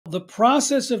The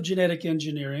process of genetic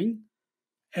engineering,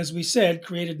 as we said,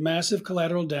 created massive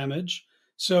collateral damage.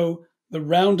 So the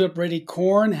Roundup Ready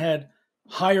corn had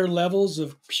higher levels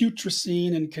of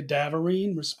putrescine and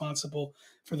cadaverine, responsible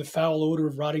for the foul odor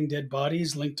of rotting dead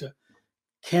bodies linked to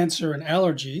cancer and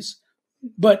allergies.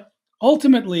 But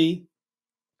ultimately,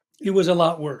 it was a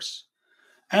lot worse.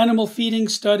 Animal feeding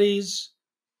studies,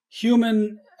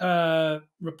 human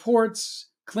reports,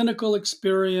 clinical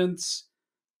experience,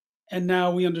 and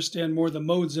now we understand more the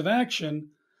modes of action,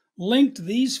 linked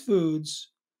these foods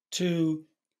to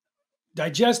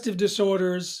digestive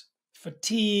disorders,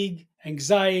 fatigue,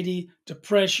 anxiety,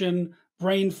 depression,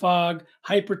 brain fog,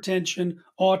 hypertension,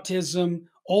 autism,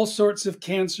 all sorts of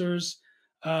cancers,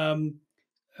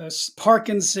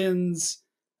 Parkinson's,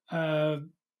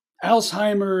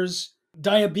 Alzheimer's,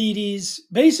 diabetes,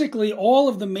 basically all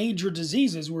of the major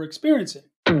diseases we're experiencing.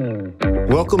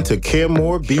 Welcome to Care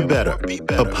More, Be Better,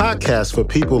 a podcast for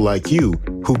people like you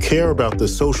who care about the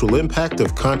social impact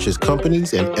of conscious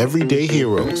companies and everyday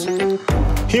heroes.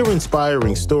 Hear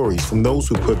inspiring stories from those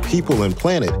who put people and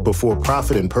planet before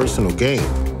profit and personal gain.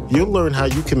 You'll learn how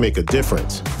you can make a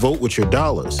difference, vote with your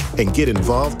dollars, and get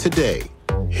involved today.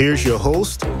 Here's your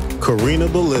host, Corinna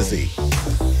Bellizzi.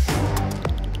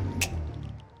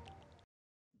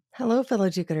 Hello, fellow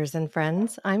do-gooders and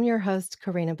friends. I'm your host,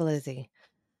 Corinna Bellizzi.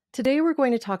 Today, we're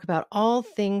going to talk about all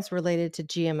things related to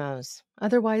GMOs,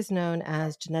 otherwise known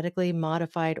as genetically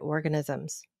modified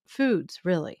organisms, foods,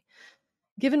 really.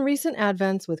 Given recent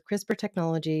advents with CRISPR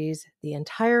technologies, the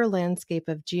entire landscape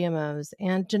of GMOs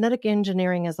and genetic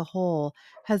engineering as a whole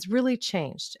has really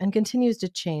changed and continues to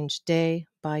change day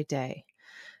by day.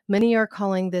 Many are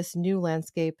calling this new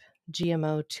landscape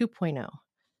GMO 2.0.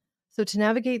 So to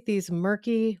navigate these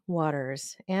murky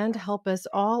waters and help us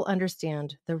all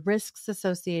understand the risks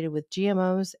associated with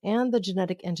GMOs and the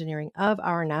genetic engineering of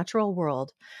our natural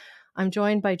world, I'm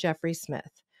joined by Jeffrey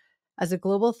Smith. As a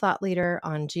global thought leader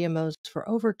on GMOs for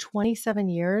over 27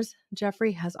 years,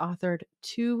 Jeffrey has authored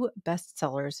 2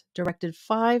 bestsellers, directed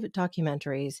 5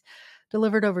 documentaries,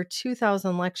 delivered over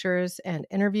 2,000 lectures and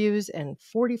interviews in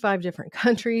 45 different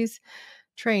countries,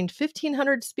 trained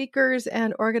 1,500 speakers,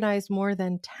 and organized more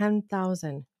than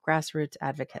 10,000 grassroots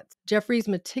advocates. Jeffrey's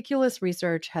meticulous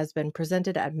research has been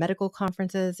presented at medical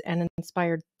conferences and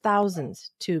inspired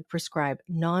thousands to prescribe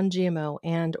non-GMO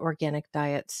and organic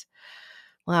diets.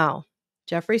 Wow.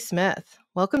 Jeffrey Smith,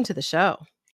 welcome to the show.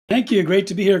 Thank you. Great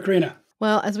to be here, Corinna.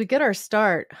 Well, as we get our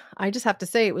start, I just have to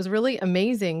say it was really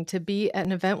amazing to be at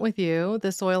an event with you,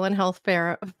 the Soil and Health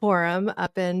Forum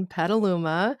up in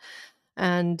Petaluma,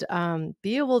 and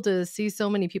be able to see so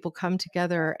many people come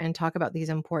together and talk about these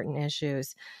important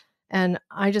issues. And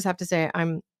I just have to say,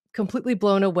 I'm completely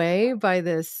blown away by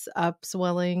this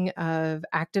upswelling of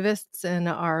activists in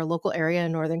our local area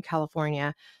in Northern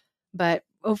California. But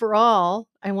overall,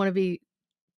 I want to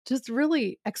just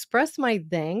really express my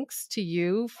thanks to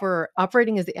you for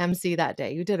operating as the MC that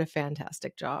day. You did a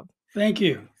fantastic job. Thank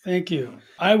you. Thank you.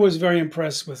 I was very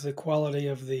impressed with the quality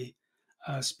of the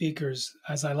speakers.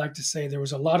 As I like to say, there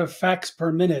was a lot of facts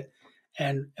per minute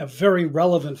and a very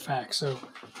relevant fact. So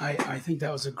I think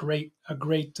that was a great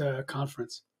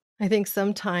conference. I think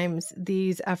sometimes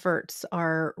these efforts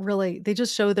are really, they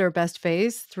just show their best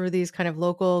face through these kind of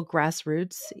local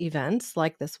grassroots events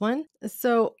like this one.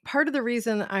 So part of the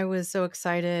reason I was so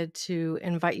excited to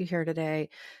invite you here today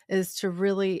is to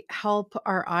really help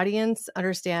our audience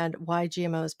understand why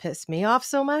GMOs piss me off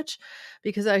so much,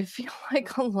 because I feel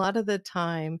like a lot of the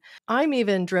time I'm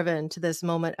even driven to this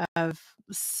moment of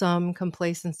some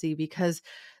complacency because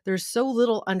there's so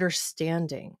little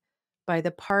understanding by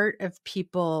the part of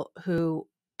people who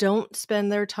don't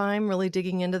spend their time really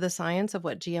digging into the science of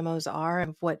what GMOs are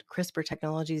and what CRISPR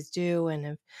technologies do and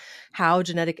of how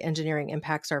genetic engineering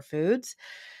impacts our foods.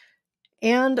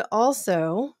 And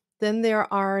also, then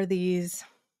there are these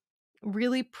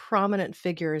really prominent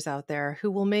figures out there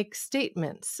who will make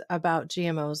statements about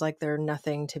GMOs like they're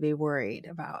nothing to be worried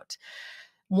about.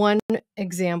 One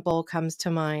example comes to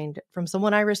mind from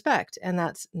someone I respect, and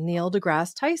that's Neil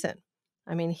deGrasse Tyson.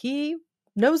 I mean, he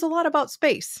knows a lot about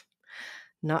space,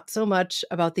 not so much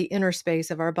about the inner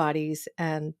space of our bodies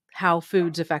and how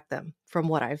foods affect them, from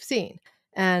what I've seen.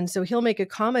 And so he'll make a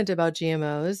comment about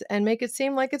GMOs and make it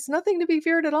seem like it's nothing to be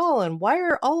feared at all. And why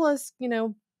are all us,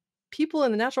 people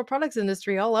in the natural products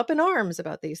industry all up in arms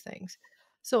about these things?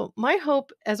 So my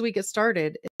hope as we get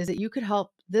started is that you could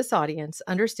help this audience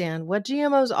understand what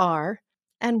GMOs are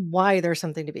and why there's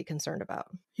something to be concerned about.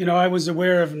 I was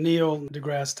aware of Neil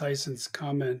deGrasse Tyson's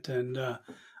comment, and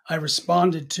I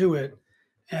responded to it.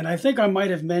 And I think I might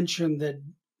have mentioned that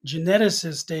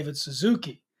geneticist David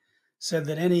Suzuki said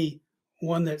that any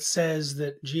one that says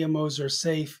that GMOs are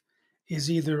safe is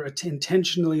either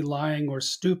intentionally lying or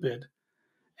stupid,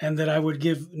 and that I would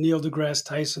give Neil deGrasse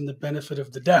Tyson the benefit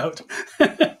of the doubt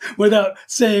without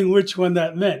saying which one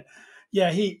that meant.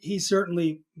 Yeah, he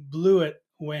certainly blew it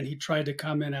when he tried to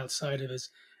comment outside of his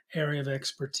area of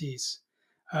expertise.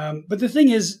 But the thing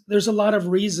is, there's a lot of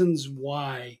reasons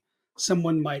why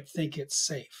someone might think it's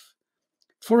safe.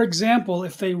 For example,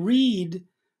 if they read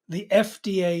the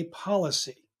FDA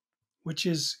policy, which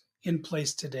is in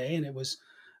place today, and it was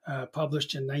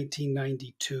published in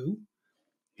 1992,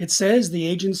 it says the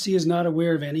agency is not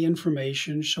aware of any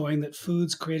information showing that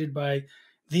foods created by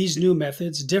these new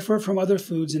methods differ from other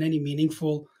foods in any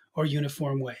meaningful or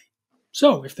uniform way.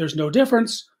 So, if there's no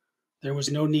difference, there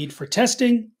was no need for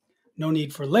testing, no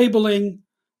need for labeling,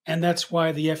 and that's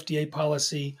why the FDA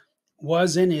policy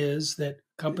was and is that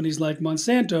companies like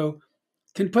Monsanto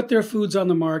can put their foods on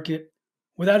the market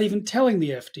without even telling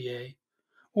the FDA,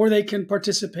 or they can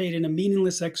participate in a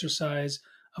meaningless exercise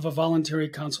of a voluntary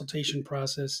consultation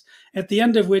process, at the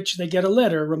end of which they get a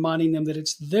letter reminding them that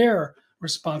it's their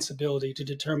responsibility to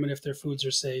determine if their foods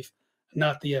are safe,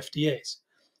 not the FDA's.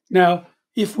 Now,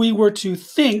 if we were to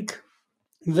think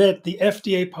that the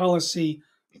FDA policy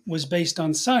was based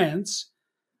on science,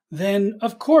 then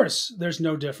of course there's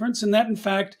no difference. And that, in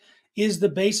fact, is the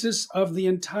basis of the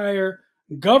entire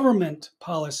government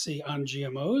policy on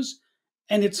GMOs.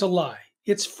 And it's a lie,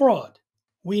 it's fraud.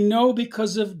 We know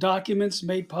because of documents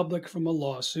made public from a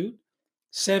lawsuit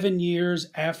 7 years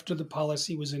after the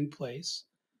policy was in place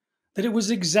that it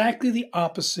was exactly the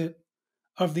opposite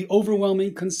of the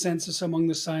overwhelming consensus among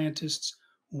the scientists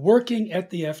working at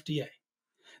the FDA.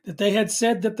 That they had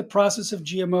said that the process of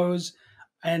GMOs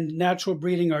and natural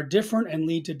breeding are different and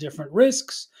lead to different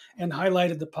risks, and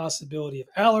highlighted the possibility of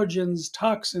allergens,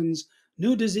 toxins,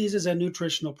 new diseases, and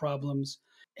nutritional problems,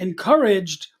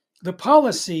 encouraged the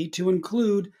policy to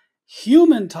include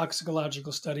human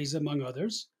toxicological studies, among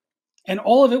others, and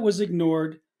all of it was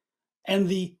ignored, and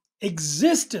the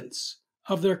existence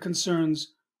of their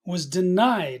concerns was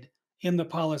denied in the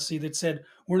policy that said,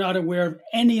 we're not aware of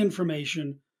any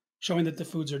information showing that the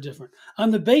foods are different.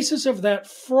 On the basis of that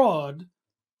fraud,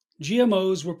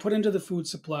 GMOs were put into the food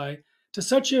supply to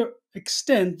such an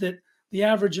extent that the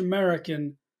average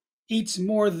American eats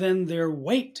more than their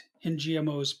weight in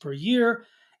GMOs per year,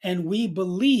 and we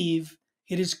believe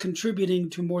it is contributing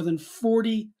to more than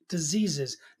 40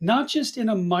 diseases, not just in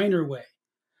a minor way,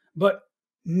 but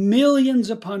millions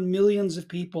upon millions of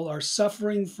people are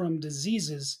suffering from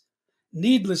diseases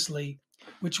needlessly,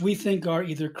 which we think are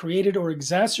either created or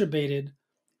exacerbated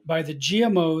by the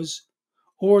GMOs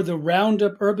or the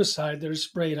Roundup herbicide that is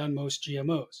sprayed on most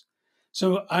GMOs.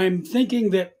 So I'm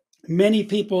thinking that many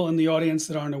people in the audience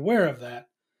that aren't aware of that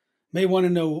may want to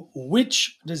know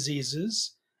which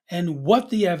diseases and what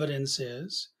the evidence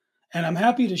is. And I'm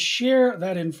happy to share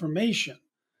that information.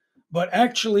 But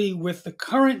actually, with the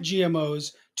current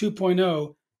GMOs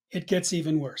 2.0, it gets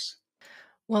even worse.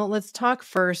 Well, let's talk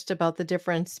first about the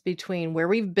difference between where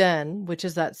we've been, which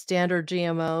is that standard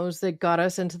GMOs that got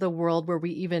us into the world where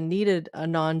we even needed a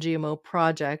non GMO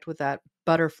project with that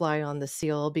butterfly on the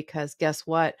seal. Because guess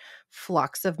what?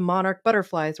 Flocks of monarch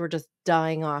butterflies were just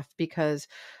dying off because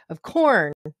of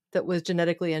corn that was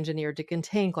genetically engineered to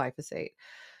contain glyphosate.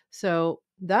 So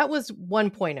that was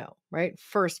 1.0, right?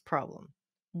 First problem.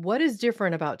 What is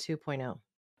different about 2.0?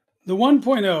 The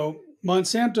 1.0,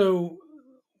 Monsanto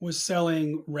was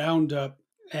selling Roundup,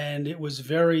 and it was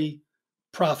very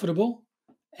profitable.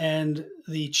 And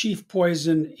the chief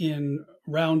poison in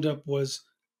Roundup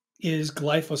is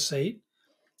glyphosate,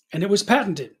 and it was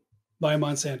patented by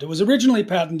Monsanto. It was originally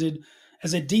patented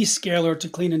as a descaler to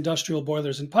clean industrial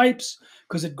boilers and pipes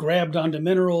because it grabbed onto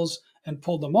minerals and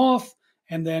pulled them off.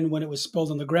 And then when it was spilled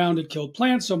on the ground, it killed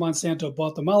plants. So Monsanto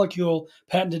bought the molecule,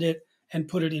 patented it, and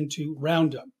put it into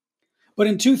Roundup. But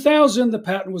in 2000, the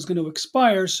patent was going to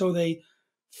expire, so they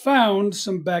found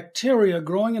some bacteria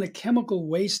growing in a chemical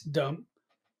waste dump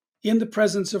in the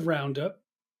presence of Roundup,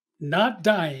 not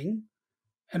dying.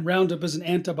 And Roundup is an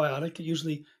antibiotic. It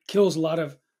usually kills a lot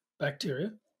of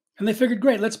bacteria. And they figured,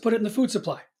 great, let's put it in the food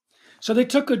supply. So they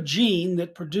took a gene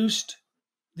that produced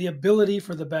the ability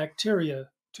for the bacteria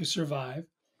to survive,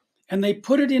 and they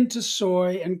put it into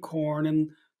soy and corn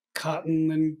and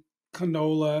cotton and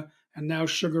canola and now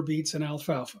sugar beets and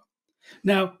alfalfa.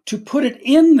 Now, to put it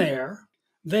in there,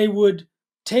 they would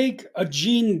take a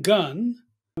gene gun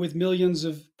with millions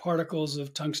of particles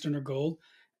of tungsten or gold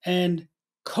and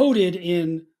coat it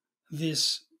in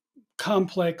this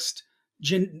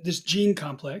this gene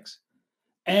complex,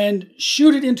 and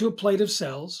shoot it into a plate of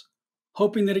cells,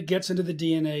 hoping that it gets into the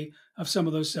DNA of some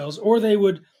of those cells. Or they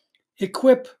would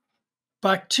equip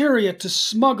bacteria to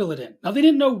smuggle it in. Now, they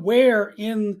didn't know where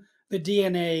in the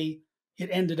DNA it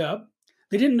ended up.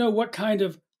 They didn't know what kind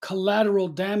of collateral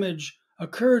damage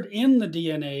occurred in the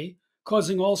DNA,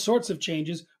 causing all sorts of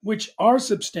changes, which are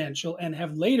substantial and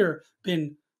have later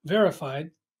been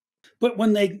verified. But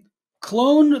when they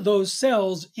cloned those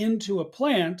cells into a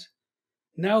plant,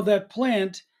 now that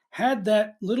plant had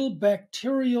that little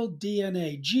bacterial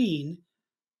DNA gene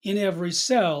in every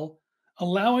cell,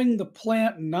 allowing the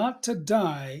plant not to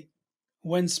die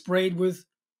when sprayed with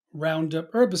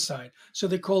Roundup herbicide. So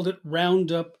they called it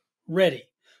Roundup Ready.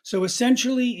 So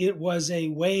essentially, it was a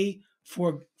way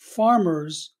for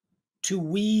farmers to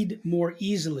weed more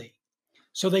easily.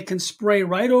 So they can spray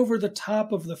right over the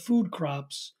top of the food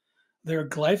crops their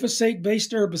glyphosate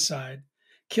based herbicide,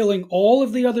 killing all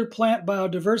of the other plant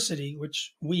biodiversity,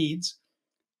 which weeds,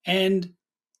 and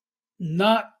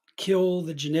not kill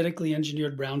the genetically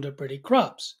engineered Roundup Ready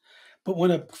crops. But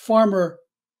when a farmer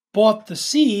bought the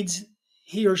seeds,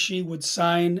 he or she would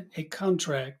sign a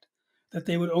contract that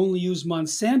they would only use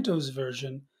Monsanto's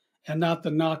version and not the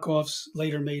knockoffs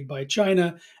later made by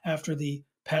China after the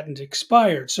patent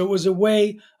expired. So it was a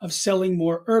way of selling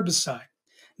more herbicide.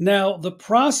 Now, the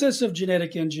process of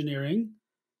genetic engineering,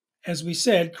 as we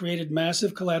said, created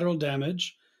massive collateral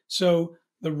damage. So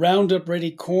the Roundup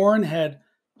Ready corn had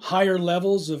higher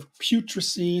levels of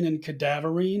putrescine and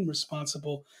cadaverine,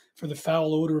 responsible for the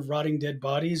foul odor of rotting dead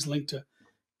bodies linked to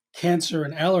cancer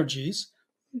and allergies.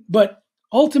 But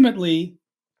ultimately,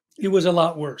 it was a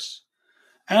lot worse.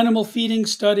 Animal feeding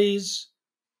studies,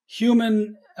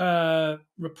 human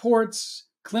reports,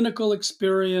 clinical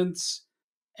experience,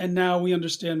 and now we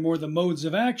understand more the modes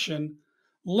of action,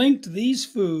 linked these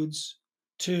foods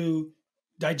to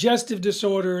digestive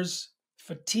disorders,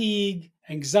 fatigue,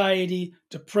 anxiety,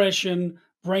 depression,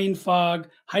 brain fog,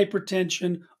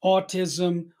 hypertension,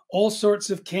 autism, all sorts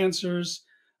of cancers,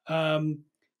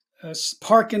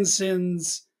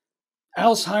 Parkinson's,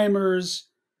 Alzheimer's,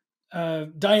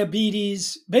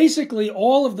 diabetes, basically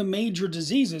all of the major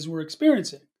diseases we're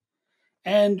experiencing.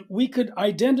 And we could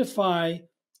identify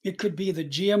it could be the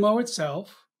GMO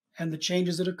itself and the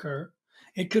changes that occur.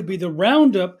 It could be the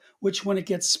Roundup, which when it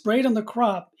gets sprayed on the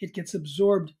crop, it gets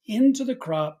absorbed into the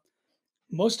crop.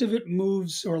 Most of it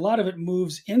moves, or a lot of it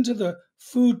moves into the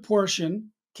food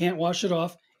portion, can't wash it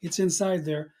off. It's inside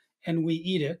there, and we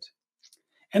eat it.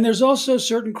 And there's also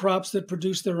certain crops that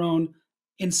produce their own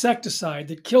insecticide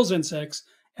that kills insects,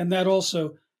 and that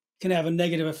also can have a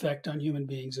negative effect on human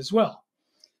beings as well.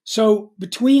 So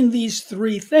between these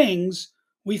three things,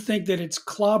 we think that it's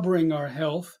clobbering our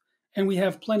health, and we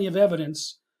have plenty of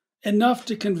evidence, enough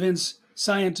to convince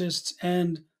scientists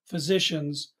and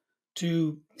physicians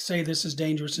to say this is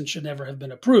dangerous and should never have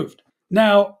been approved.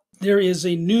 Now, there is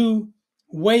a new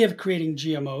way of creating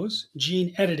GMOs,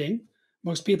 gene editing.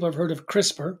 Most people have heard of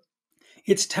CRISPR.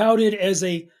 It's touted as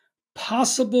a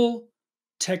possible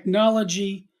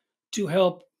technology to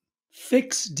help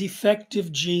fix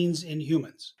defective genes in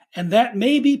humans. And that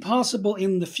may be possible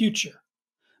in the future.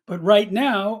 But right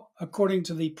now, according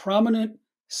to the prominent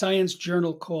science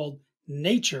journal called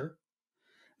Nature,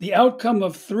 the outcome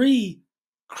of 3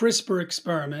 CRISPR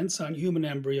experiments on human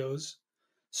embryos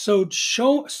showed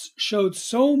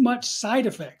so much side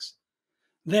effects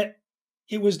that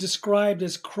it was described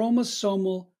as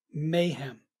chromosomal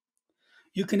mayhem.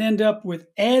 You can end up with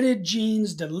added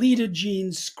genes, deleted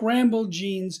genes, scrambled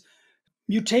genes,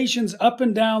 mutations up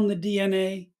and down the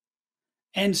DNA.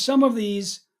 And some of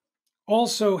these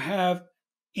also have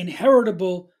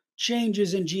inheritable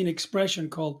changes in gene expression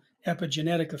called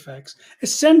epigenetic effects.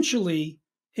 Essentially,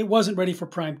 it wasn't ready for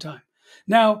prime time.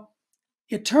 Now,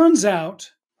 it turns out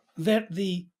that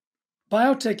the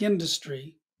biotech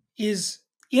industry is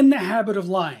in the habit of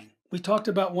lying. We talked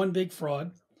about one big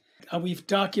fraud. We've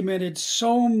documented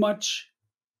so much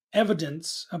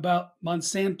evidence about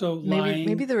Monsanto lying.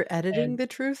 Maybe they're editing And the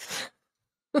truth.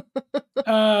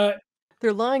 uh,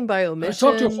 They're lying by I talked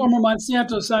to a omission. former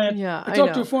Monsanto scientist. Yeah, I I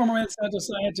talked to know. a former Monsanto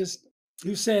scientist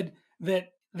who said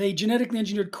that they genetically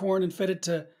engineered corn and fed it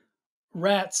to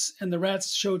rats, and the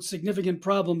rats showed significant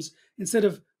problems. Instead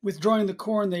of withdrawing the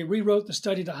corn, they rewrote the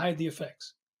study to hide the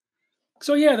effects.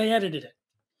 So yeah, they edited it.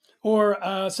 Or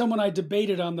someone I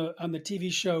debated on the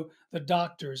TV show The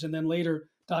Doctors, and then later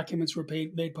documents were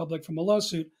made public from a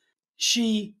lawsuit.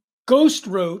 She ghost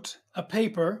wrote a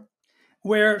paper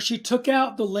where she took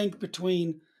out the link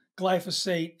between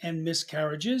glyphosate and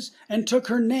miscarriages and took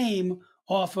her name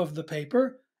off of the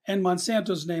paper and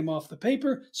Monsanto's name off the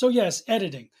paper. So yes,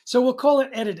 editing. So we'll call it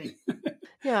editing.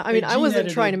 Yeah, I They mean, I gene wasn't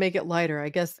trying to edited. make it lighter. I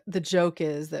guess the joke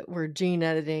is that we're gene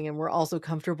editing and we're also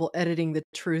comfortable editing the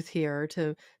truth here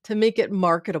to make it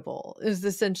marketable is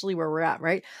essentially where we're at,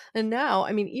 right? And now,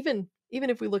 I mean, even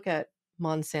if we look at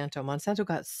Monsanto, Monsanto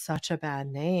got such a bad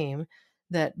name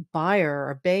that Bayer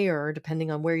or Bayer,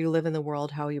 depending on where you live in the world,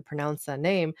 how you pronounce that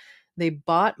name, they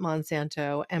bought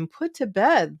Monsanto and put to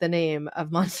bed the name of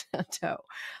Monsanto.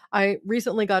 I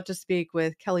recently got to speak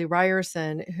with Kelly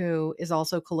Ryerson, who is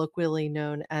also colloquially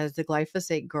known as the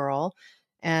glyphosate girl,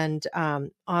 and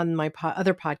on my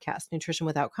other podcast, Nutrition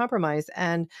Without Compromise.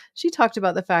 And she talked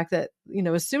about the fact that,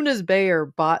 as soon as Bayer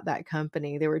bought that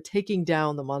company, they were taking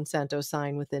down the Monsanto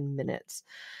sign within minutes.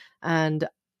 And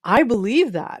I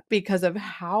believe that because of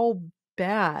how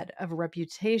bad of a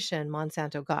reputation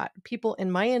Monsanto got. People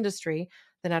in my industry,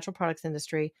 the natural products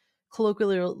industry,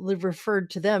 colloquially referred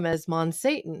to them as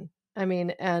Monsatan. I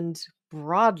mean, and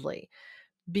broadly,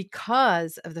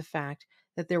 because of the fact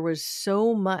that there was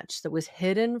so much that was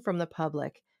hidden from the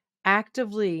public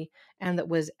actively and that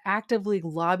was actively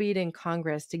lobbied in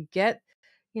Congress to get,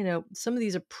 some of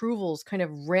these approvals kind of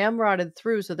ramrodded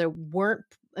through so there weren't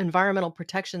environmental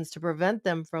protections to prevent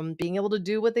them from being able to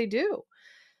do what they do,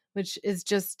 which is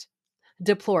just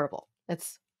deplorable.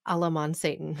 It's a la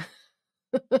Monsatan.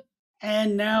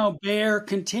 And now Bayer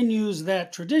continues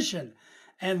that tradition.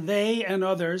 And they and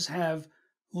others have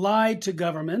lied to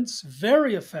governments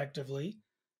very effectively,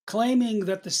 claiming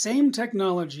that the same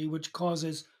technology which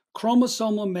causes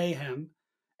chromosomal mayhem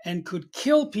and could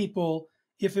kill people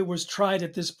if it was tried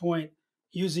at this point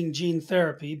using gene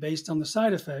therapy based on the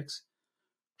side effects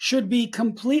should be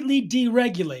completely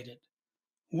deregulated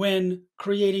when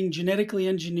creating genetically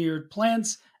engineered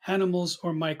plants, animals,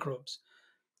 or microbes.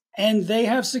 And they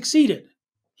have succeeded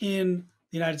in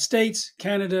the United States,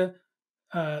 Canada,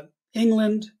 uh,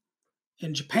 England,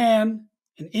 in Japan,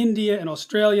 in India, in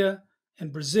Australia,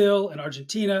 in Brazil, and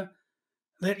Argentina,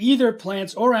 that either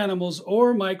plants or animals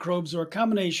or microbes or a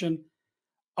combination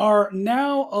are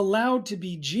now allowed to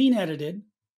be gene edited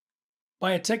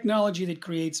by a technology that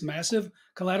creates massive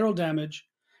collateral damage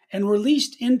and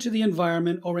released into the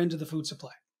environment or into the food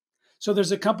supply. So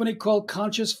there's a company called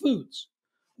Conscious Foods,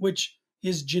 which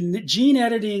is gene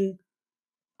editing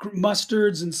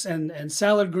mustards and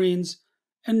salad greens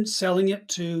and selling it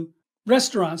to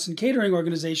restaurants and catering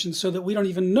organizations so that we don't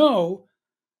even know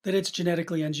that it's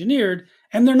genetically engineered.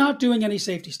 And they're not doing any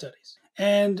safety studies.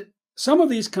 And some of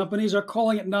these companies are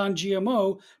calling it non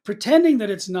GMO, pretending that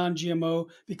it's non GMO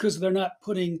because they're not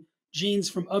putting genes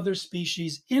from other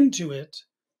species into it,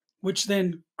 which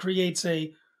then creates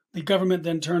the government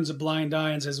then turns a blind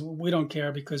eye and says, well, we don't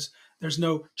care because there's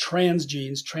no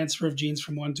transfer of genes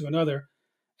from one to another.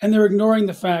 And they're ignoring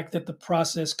the fact that the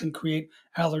process can create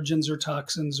allergens or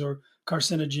toxins or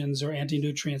carcinogens or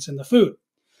anti-nutrients in the food.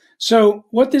 So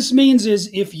what this means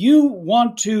is if you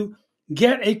want to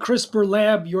get a CRISPR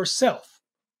lab yourself,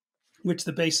 which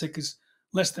the basic is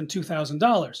less than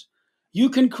 $2,000, you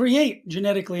can create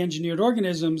genetically engineered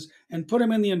organisms and put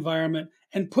them in the environment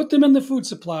and put them in the food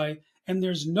supply. And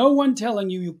there's no one telling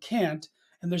you you can't.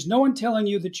 And there's no one telling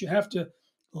you that you have to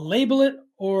label it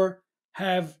or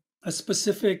have a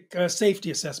specific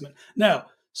safety assessment. Now,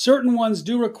 certain ones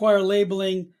do require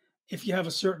labeling if you have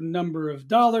a certain number of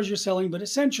dollars you're selling, but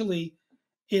essentially,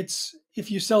 it's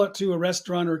if you sell it to a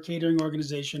restaurant or a catering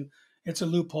organization, it's a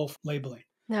loophole for labeling.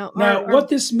 Now, Now, what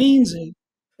this means is,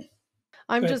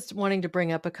 I'm good. just wanting to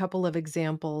bring up a couple of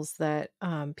examples that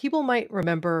people might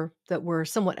remember that were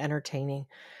somewhat entertaining.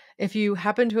 If you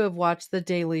happen to have watched The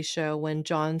Daily Show when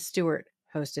Jon Stewart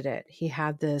hosted it, he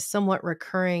had this somewhat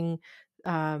recurring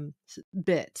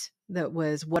bit that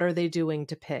was, what are they doing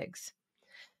to pigs?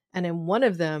 And in one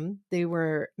of them, they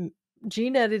were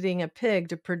gene editing a pig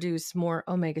to produce more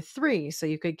omega-3 so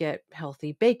you could get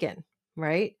healthy bacon,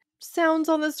 right? Sounds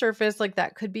on the surface like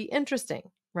that could be interesting,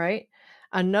 right?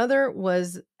 Another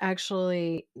was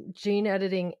actually gene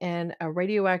editing in a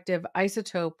radioactive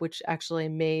isotope, which actually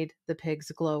made the pigs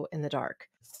glow in the dark.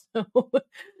 So,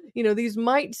 these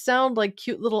might sound like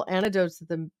cute little anecdotes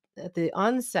at the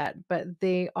onset, but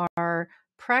they are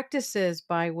practices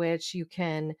by which you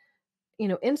can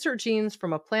insert genes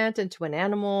from a plant into an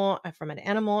animal, from an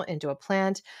animal into a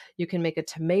plant. You can make a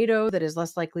tomato that is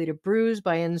less likely to bruise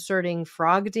by inserting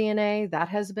frog DNA. That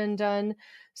has been done.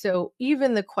 So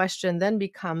even the question then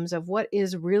becomes of what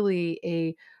is really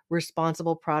a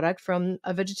responsible product from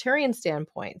a vegetarian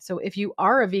standpoint. So if you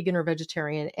are a vegan or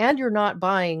vegetarian and you're not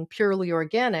buying purely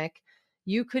organic,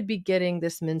 you could be getting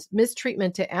this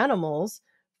mistreatment to animals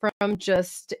from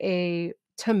just a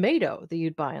tomato that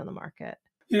you'd buy on the market.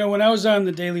 When I was on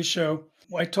the Daily Show,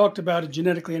 I talked about a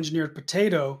genetically engineered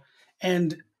potato,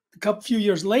 and few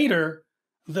years later,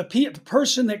 the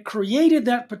person that created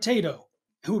that potato,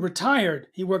 who retired,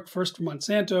 he worked first for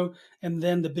Monsanto and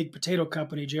then the big potato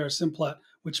company, J.R. Simplot,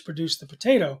 which produced the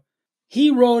potato.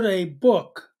 He wrote a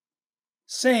book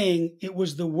saying it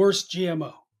was the worst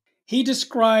GMO. He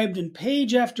described in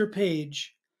page after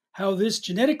page how this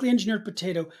genetically engineered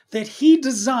potato that he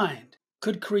designed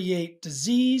could create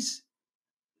disease,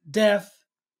 death,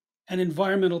 and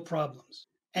environmental problems.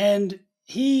 And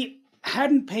he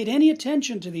hadn't paid any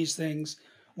attention to these things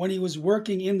when he was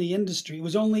working in the industry. It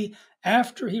was only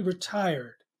after he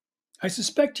retired. I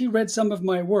suspect he read some of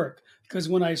my work because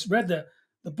when I read the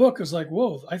book, I was like,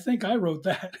 whoa, I think I wrote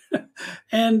that.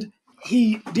 And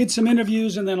he did some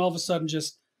interviews and then all of a sudden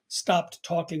just stopped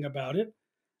talking about it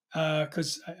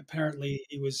because apparently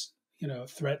he was,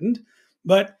 threatened.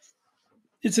 But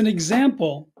it's an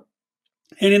example.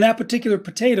 And in that particular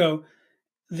potato,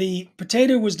 the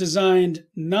potato was designed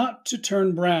not to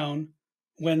turn brown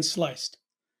when sliced.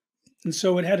 And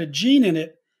so it had a gene in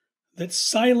it that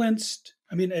silenced,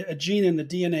 a gene in the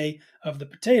DNA of the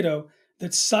potato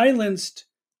that silenced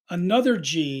another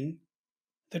gene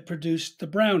that produced the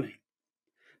browning.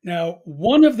 Now,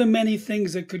 one of the many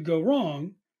things that could go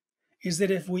wrong is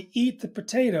that if we eat the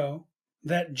potato,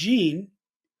 that gene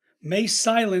may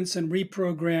silence and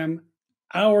reprogram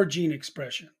our gene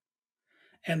expression.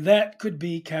 And that could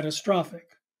be catastrophic.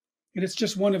 And it's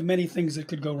just one of many things that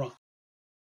could go wrong.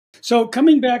 So,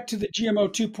 coming back to the GMO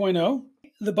 2.0,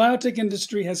 the biotech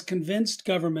industry has convinced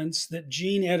governments that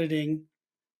gene editing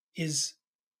is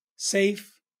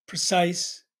safe,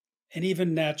 precise, and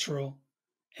even natural,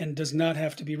 and does not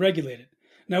have to be regulated.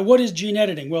 Now, what is gene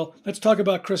editing? Well, let's talk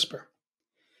about CRISPR.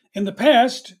 In the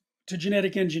past, to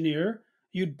genetic engineer,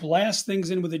 you'd blast things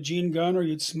in with a gene gun or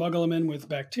you'd smuggle them in with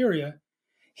bacteria.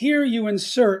 Here, you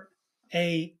insert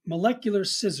a molecular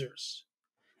scissors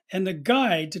and a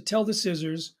guide to tell the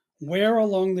scissors where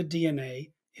along the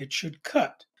DNA it should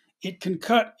cut. It can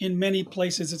cut in many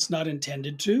places it's not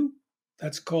intended to.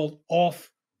 That's called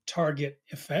off-target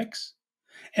effects.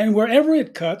 And wherever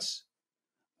it cuts,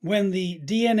 when the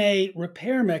DNA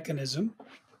repair mechanism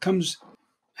comes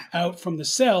out from the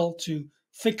cell to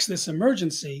fix this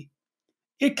emergency,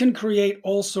 it can create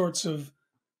all sorts of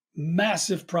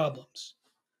massive problems.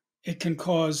 It can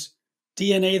cause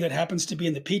DNA that happens to be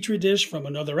in the petri dish from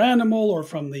another animal or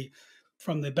from the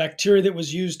bacteria that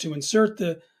was used to insert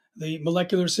the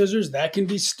molecular scissors, that can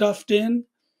be stuffed in.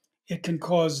 It can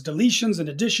cause deletions and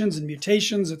additions and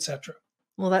mutations, etc.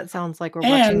 Well, that sounds like we're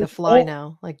watching The And Fly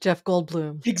now, like Jeff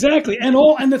Goldblum. exactly, and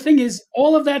the thing is,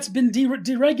 all of that's been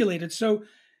deregulated. So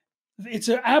it's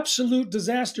an absolute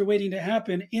disaster waiting to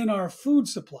happen in our food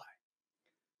supply.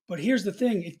 But here's the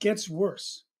thing: it gets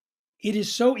worse. It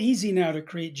is so easy now to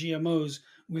create GMOs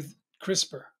with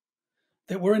CRISPR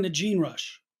that we're in a gene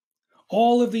rush.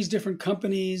 All of these different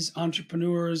companies,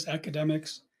 entrepreneurs,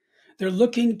 academics, they're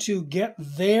looking to get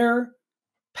their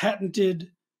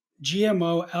patented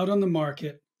GMO out on the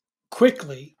market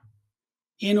quickly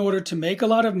in order to make a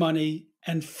lot of money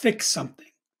and fix something.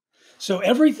 So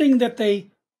everything that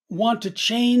they want to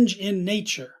change in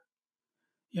nature,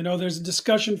 there's a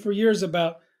discussion for years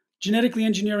about genetically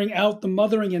engineering out the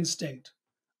mothering instinct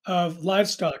of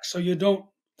livestock so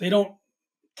they don't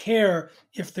care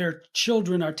if their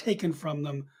children are taken from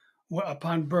them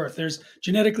upon birth. There's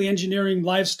genetically engineering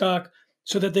livestock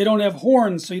so that they don't have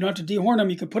horns, so you don't have to dehorn them.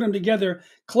 You can put them together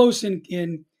close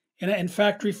in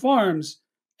factory farms.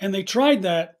 And they tried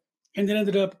that, and it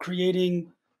ended up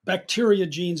creating bacteria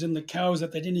genes in the cows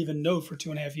that they didn't even know for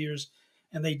 2.5 years.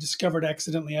 And they discovered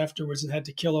accidentally afterwards and had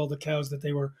to kill all the cows that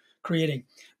they were creating.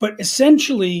 But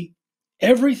essentially,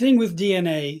 everything with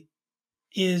DNA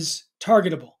is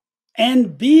targetable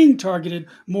and being targeted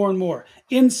more and more.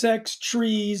 Insects,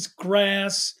 trees,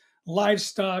 grass,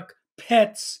 livestock,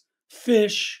 pets,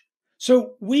 fish.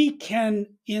 So we can,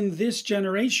 in this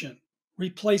generation,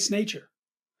 replace nature.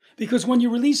 Because when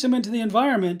you release them into the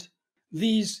environment,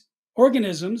 these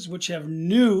organisms, which have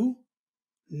new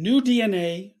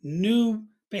DNA, new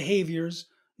behaviors,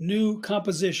 new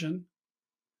composition,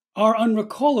 are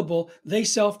unrecallable. They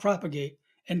self-propagate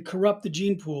and corrupt the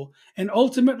gene pool and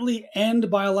ultimately end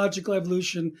biological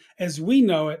evolution as we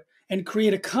know it and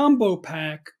create a combo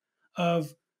pack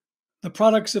of the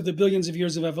products of the billions of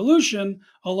years of evolution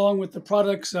along with the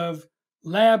products of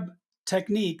lab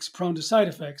techniques prone to side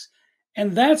effects.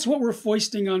 And that's what we're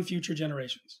foisting on future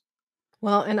generations.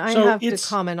 Well, and I So have to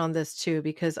comment on this too,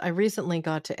 because I recently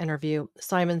got to interview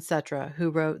Simon Setra,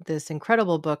 who wrote this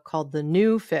incredible book called The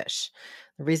New Fish,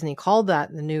 The reason he called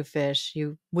that the new fish,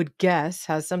 you would guess,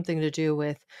 has something to do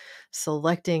with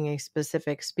selecting a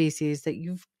specific species that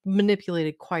you've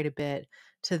manipulated quite a bit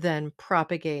to then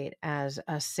propagate as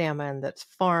a salmon that's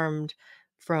farmed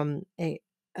from a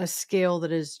scale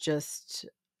that is just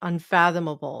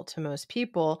unfathomable to most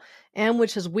people, and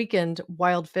which has weakened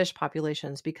wild fish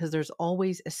populations because there's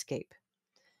always escape.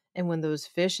 And when those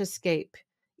fish escape,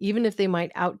 even if they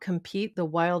might outcompete the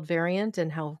wild variant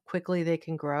and how quickly they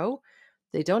can grow,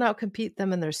 they don't outcompete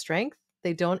them in their strength.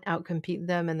 They don't outcompete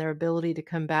them in their ability to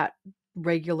combat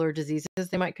regular diseases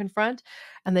they might confront.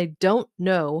 And they don't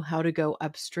know how to go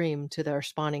upstream to their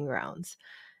spawning grounds.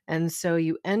 And so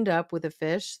you end up with a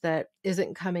fish that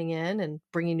isn't coming in and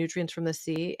bringing nutrients from the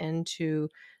sea into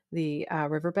the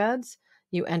riverbeds.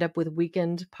 You end up with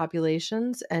weakened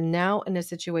populations. And now in a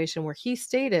situation where he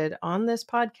stated on this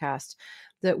podcast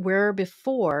that where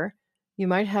before you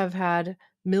might have had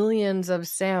millions of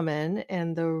salmon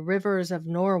in the rivers of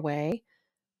Norway,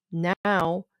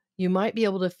 now you might be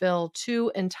able to fill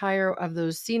 2 entire of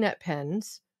those CNET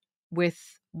pens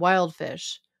with wild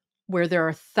fish, where there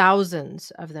are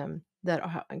thousands of them that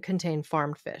contain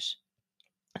farmed fish.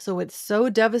 So it's so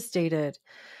devastated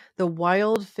the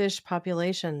wild fish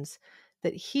populations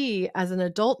that he, as an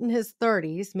adult in his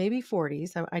 30s, maybe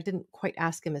 40s, I didn't quite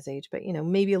ask him his age, but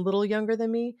maybe a little younger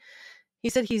than me, he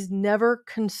said he's never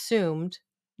consumed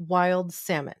wild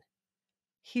salmon.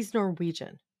 He's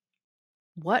Norwegian.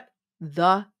 What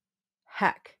the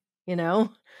heck, And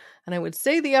I would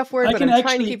say the F word, I but can I'm trying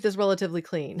to actually, keep this relatively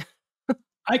clean.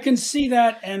 I can see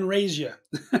that and raise you.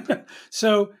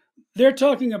 So they're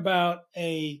talking about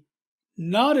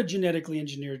not a genetically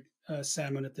engineered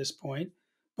salmon at this point,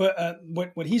 but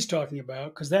what he's talking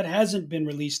about, because that hasn't been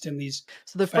released in these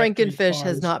So the factory Frankenfish has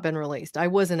farms. not been released. I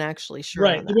wasn't actually sure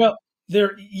Right. on that. Well,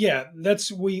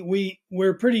 that's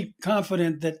we're pretty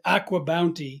confident that Aqua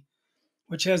Bounty,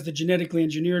 which has the genetically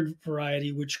engineered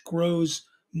variety, which grows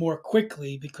more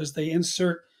quickly because they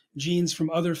insert genes from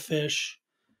other fish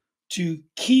to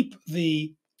keep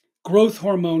the growth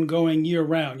hormone going year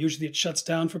round. Usually it shuts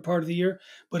down for part of the year,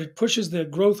 but it pushes the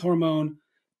growth hormone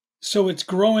so it's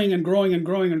growing and growing and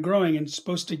growing and growing and it's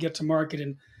supposed to get to market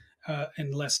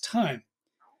in less time.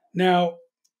 Now,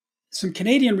 some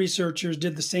Canadian researchers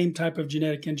did the same type of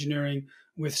genetic engineering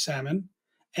with salmon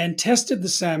and tested the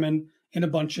salmon in a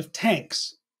bunch of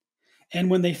tanks. And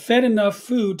when they fed enough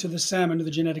food to the salmon, to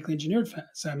the genetically engineered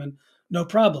salmon, no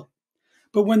problem.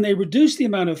 But when they reduced the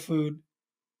amount of food,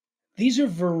 these are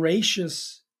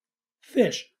voracious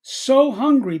fish, so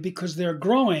hungry because they're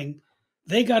growing,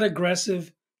 they got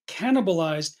aggressive,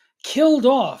 cannibalized, killed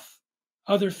off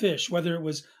other fish, whether it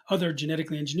was other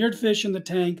genetically engineered fish in the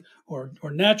tank or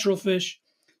natural fish.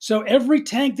 So every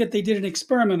tank that they did an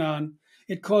experiment on,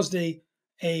 it caused a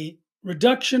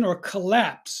reduction or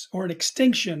collapse or an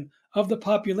extinction of the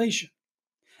population.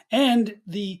 And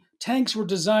the tanks were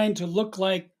designed to look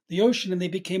like the ocean, and they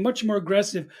became much more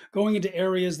aggressive going into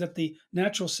areas that the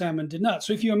natural salmon did not.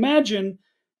 So if you imagine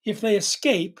if they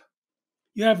escape,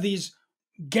 you have these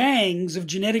gangs of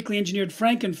genetically engineered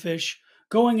frankenfish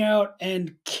going out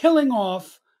and killing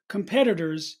off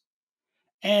competitors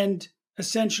and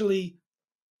essentially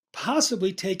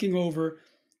possibly taking over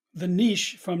the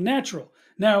niche from natural.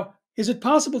 Now, is it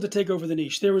possible to take over the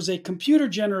niche? There was a computer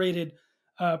generated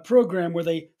program where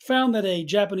they found that a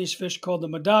Japanese fish called the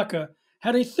Medaka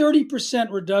had a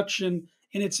 30% reduction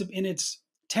in its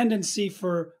tendency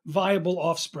for viable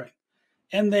offspring.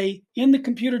 And they, in the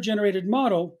computer generated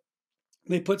model,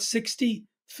 they put 60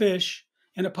 fish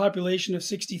in a population of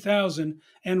 60,000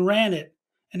 and ran it.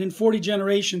 And in 40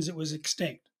 generations, it was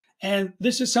extinct. And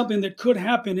this is something that could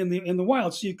happen in the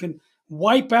wild. So you can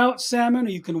wipe out salmon, or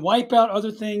you can wipe out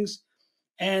other things,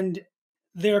 and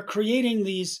they're creating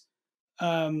these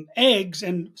eggs,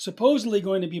 and supposedly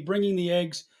going to be bringing the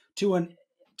eggs to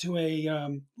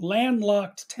a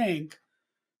landlocked tank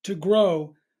to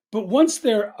grow. But once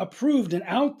they're approved and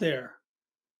out there,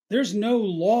 there's no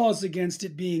laws against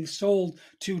it being sold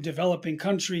to developing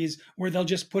countries where they'll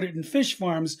just put it in fish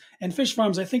farms. And fish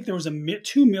farms, I think there was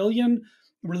 2 million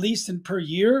released per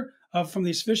year from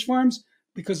these fish farms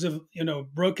because of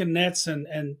broken nets and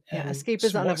Escape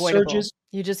is unavoidable. surges.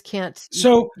 You just can't.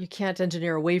 So you can't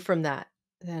engineer away from that.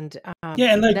 And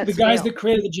yeah, and like the nets guys fail. that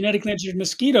created the genetically engineered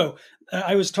mosquito,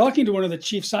 I was talking to one of the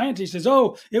chief scientists. He says,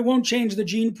 "Oh, it won't change the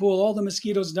gene pool. All the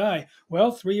mosquitoes die."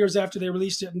 Well, 3 years after they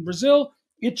released it in Brazil,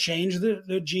 it changed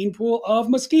the gene pool of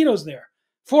mosquitoes there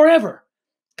forever.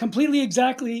 Completely,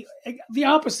 exactly the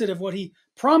opposite of what he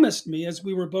promised me as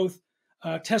we were both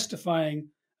testifying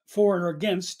for or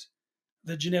against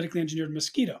the genetically engineered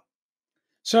mosquito.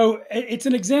 So it's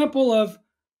an example of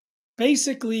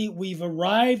basically, we've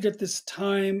arrived at this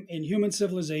time in human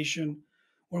civilization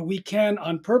where we can,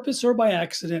 on purpose or by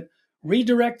accident,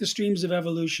 redirect the streams of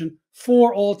evolution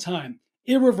for all time,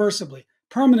 irreversibly,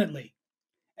 permanently.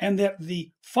 And that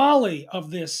the folly of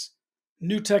this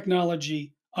new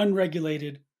technology,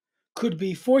 unregulated, could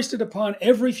be foisted upon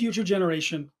every future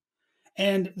generation.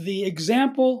 And the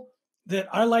example that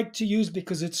I like to use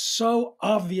because it's so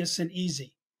obvious and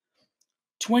easy,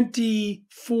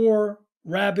 24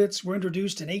 rabbits were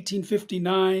introduced in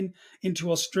 1859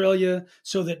 into Australia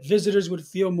so that visitors would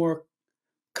feel more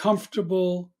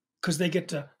comfortable because they get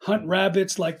to hunt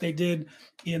rabbits like they did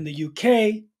in the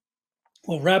UK.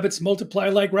 Well, rabbits multiply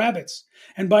like rabbits.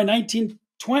 And by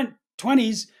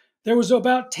 1920s, there was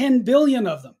about 10 billion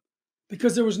of them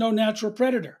because there was no natural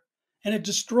predator. And it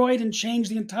destroyed and changed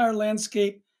the entire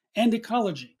landscape and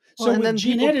ecology. Well, So and with then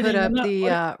gene people put editing, I'm up not.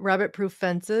 the rabbit-proof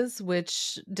fences,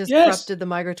 which Yes, disrupted the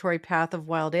migratory path of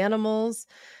wild animals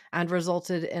and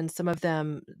resulted in some of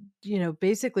them,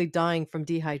 basically dying from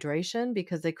dehydration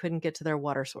because they couldn't get to their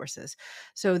water sources.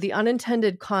 So the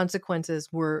unintended consequences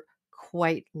were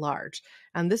quite large.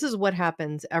 And this is what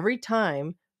happens every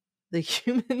time the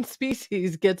human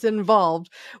species gets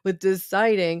involved with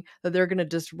deciding that they're going to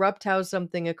disrupt how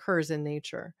something occurs in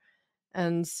nature.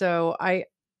 And so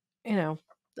you know,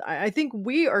 I think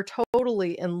we are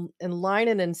totally in line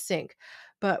and in sync.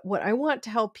 But what I want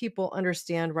to help people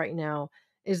understand right now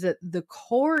is that the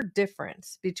core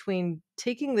difference between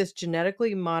taking this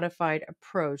genetically modified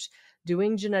approach,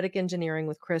 doing genetic engineering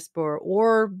with CRISPR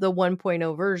or the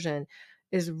 1.0 version,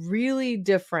 is really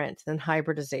different than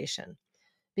hybridization.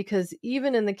 Because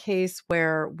even in the case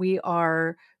where we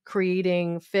are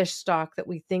creating fish stock that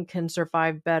we think can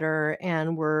survive better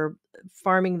and we're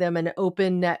farming them in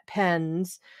open net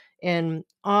pens and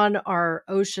on our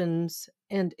oceans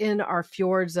and in our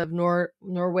fjords of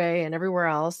Norway and everywhere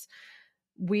else,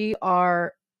 we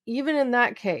are, even in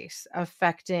that case,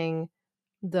 affecting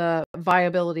the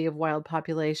viability of wild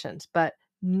populations, but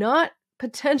not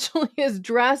potentially as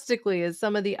drastically as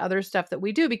some of the other stuff that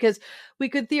we do, because we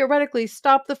could theoretically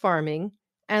stop the farming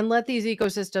and let these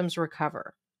ecosystems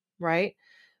recover, right?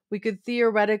 We could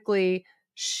theoretically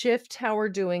shift how we're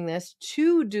doing this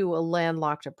to do a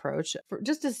landlocked approach.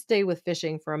 Just to stay with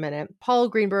fishing for a minute, Paul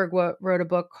Greenberg wrote a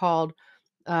book called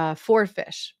For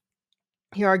Fish.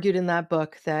 He argued in that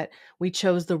book that we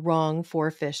chose the wrong four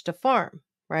fish to farm,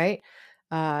 right?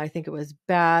 I think it was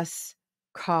bass,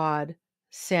 cod,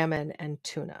 salmon, and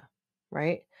tuna,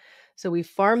 right? So we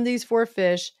farm these four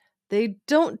fish. They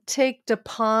don't take to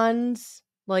ponds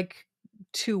like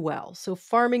too well. So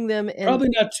farming them in probably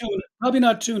not tuna. Probably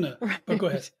not tuna. But go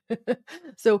ahead. right.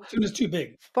 So Tuna's too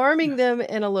big. farming Yes. them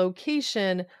in a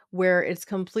location where it's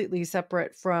completely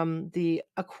separate from the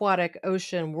aquatic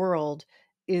ocean world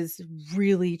is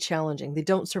really challenging. They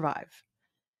don't survive.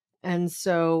 And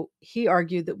so he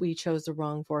argued that we chose the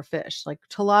wrong four fish. Like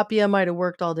tilapia might have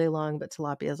worked all day long, but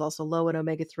tilapia is also low in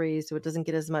omega 3, so it doesn't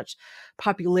get as much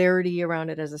popularity around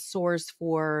it as a source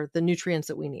for the nutrients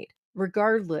that we need.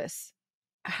 Regardless,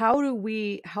 how do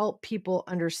we help people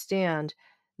understand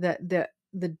that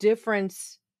the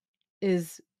difference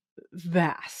is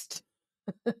vast?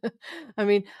 I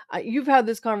mean, you've had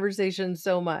this conversation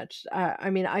so much.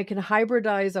 I mean, I can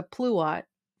hybridize a pluot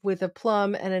with a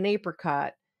plum and an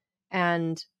apricot,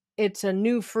 and it's a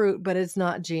new fruit, but it's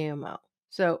not GMO.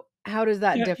 So, how does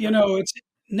that Yeah, differ? it's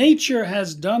nature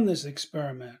has done this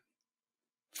experiment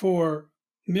for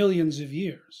millions of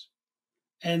years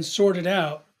and sorted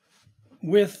out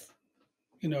with,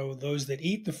 those that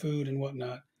eat the food and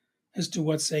whatnot as to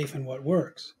what's safe and what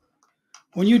works.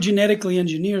 When you genetically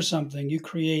engineer something, you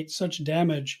create such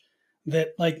damage that,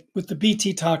 like with the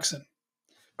Bt toxin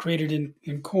created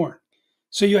in corn.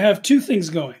 So you have two things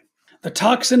going. The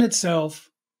toxin itself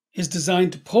is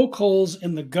designed to poke holes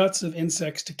in the guts of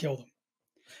insects to kill them.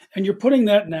 And you're putting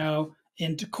that now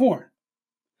into corn.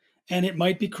 And it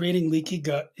might be creating leaky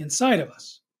gut inside of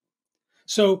us.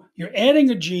 So you're adding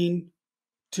a gene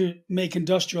to make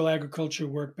industrial agriculture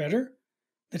work better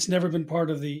that's never been part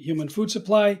of the human food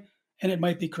supply. And it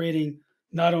might be creating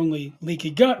not only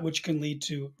leaky gut, which can lead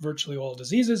to virtually all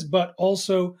diseases, but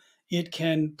also it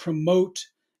can promote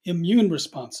immune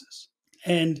responses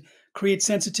and create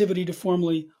sensitivity to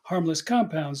formerly harmless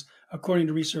compounds, according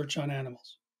to research on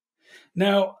animals.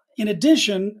 Now, in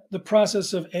addition, the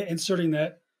process of inserting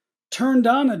that turned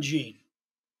on a gene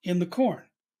in the corn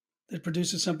that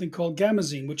produces something called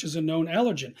gamazine, which is a known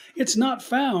allergen. It's not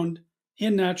found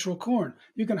in natural corn.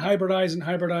 You can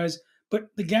hybridize, but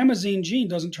the gamazine gene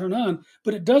doesn't turn on,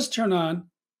 but it does turn on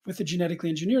with the genetically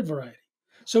engineered variety.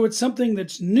 So it's something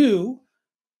that's new,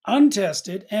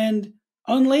 untested, and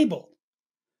unlabeled.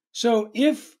 So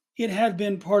if it had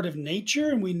been part of nature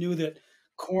and we knew that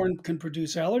corn can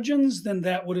produce allergens, then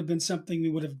that would have been something we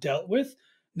would have dealt with.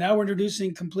 Now we're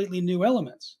introducing completely new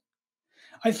elements.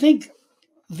 I think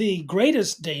the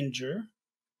greatest danger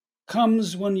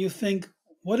comes when you think,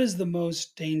 what is the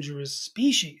most dangerous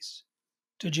species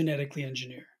to genetically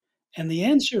engineer? And the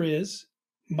answer is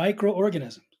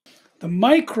microorganisms. The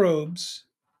microbes,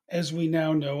 as we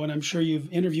now know, and I'm sure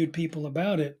you've interviewed people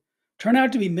about it, turn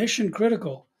out to be mission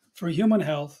critical for human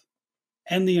health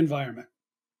and the environment.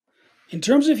 In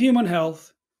terms of human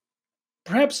health,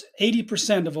 perhaps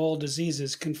 80% of all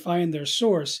diseases can find their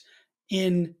source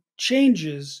in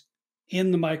changes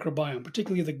in the microbiome,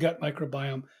 particularly the gut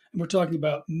microbiome. And we're talking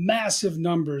about massive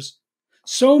numbers,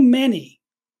 so many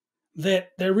that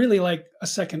they're really like a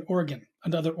second organ,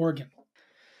 another organ.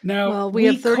 Now, Well, we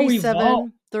have we co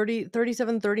evolved.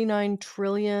 39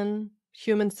 trillion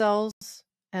human cells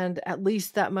and at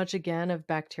least that much again of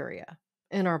bacteria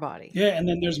in our body. Yeah, and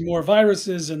then there's more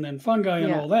viruses and then fungi and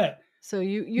Yeah. all that. So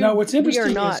Now, what's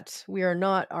interesting is we are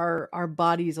not our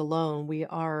bodies alone. We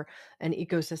are an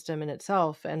ecosystem in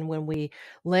itself. And when we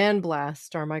land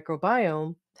blast our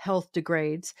microbiome, health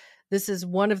degrades. This is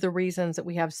one of the reasons that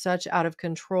we have such out of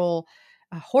control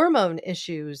hormone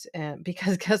issues. And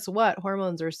because guess what?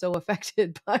 Hormones are so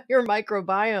affected by your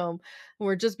microbiome. And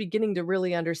we're just beginning to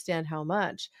really understand how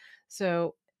much.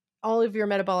 So all of your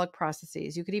metabolic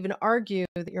processes. You could even argue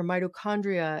that your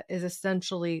mitochondria is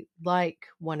essentially like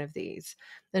one of these.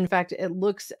 In fact, it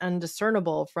looks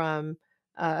undiscernible from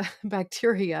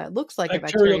bacteria. It looks like a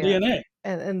bacterial bacteria, DNA.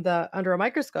 and under a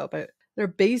microscope, they're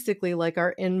basically like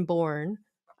our inborn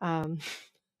um,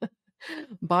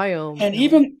 biome. And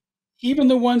even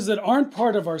the ones that aren't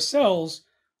part of our cells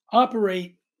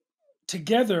operate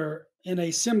together in a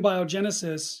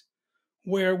symbiogenesis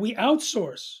where we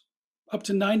outsource up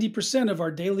to 90% of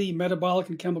our daily metabolic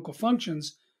and chemical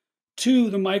functions to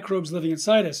the microbes living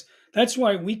inside us. That's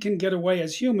why we can get away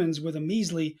as humans with a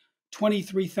measly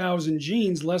 23,000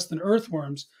 genes, less than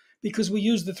earthworms, because we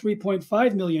use the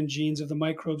 3.5 million genes of the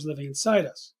microbes living inside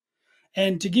us.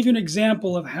 And to give you an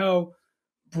example of how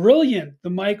brilliant the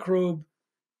microbe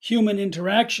human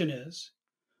interaction is,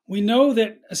 we know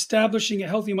that establishing a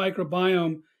healthy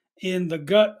microbiome in the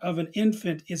gut of an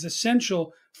infant is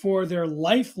essential for their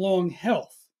lifelong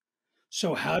health.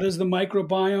 So, how does the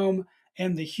microbiome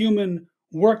and the human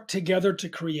work together to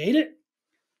create it?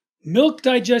 Milk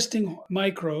digesting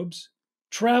microbes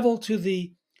travel to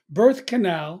the birth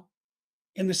canal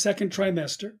in the second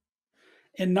trimester,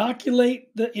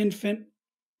 inoculate the infant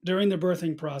during the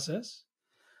birthing process.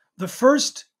 The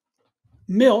first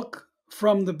milk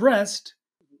from the breast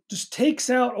just takes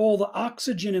out all the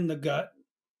oxygen in the gut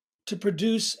to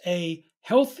produce a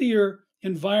healthier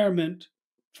environment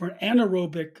for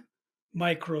anaerobic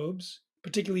microbes,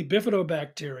 particularly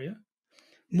bifidobacteria.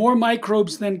 More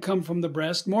microbes then come from the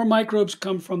breast. More microbes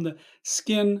come from the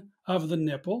skin of the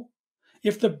nipple.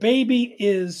 If the baby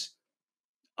is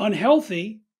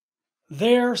unhealthy,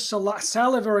 their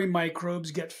salivary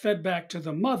microbes get fed back to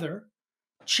the mother,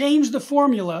 change the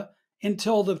formula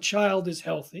until the child is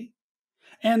healthy.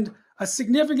 And a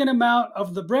significant amount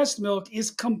of the breast milk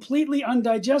is completely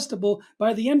undigestible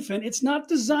by the infant. It's not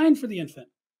designed for the infant.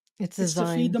 It's It's to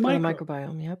feed designed the for the microbe.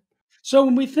 microbiome. Yep. So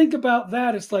when we think about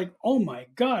that, it's like, oh my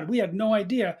God, we had no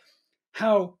idea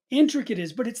how intricate it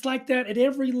is. But it's like that at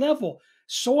every level.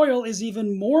 Soil is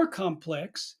even more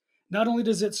complex. Not only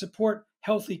does it support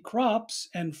healthy crops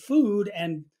and food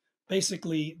and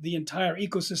basically the entire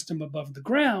ecosystem above the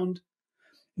ground,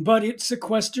 but it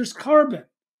sequesters carbon.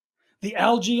 The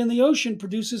algae in the ocean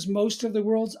produces most of the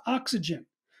world's oxygen.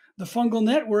 The fungal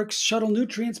networks shuttle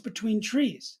nutrients between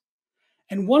trees.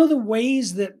 And one of the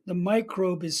ways that the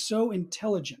microbe is so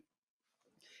intelligent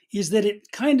is that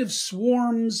it kind of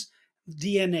swarms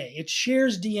DNA. It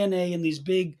shares DNA in these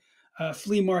big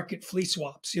flea market flea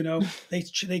swaps. You know, they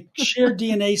share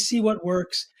DNA, see what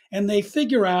works, and they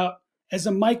figure out as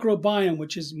a microbiome,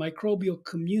 which is microbial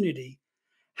community,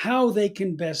 how they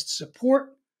can best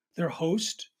support their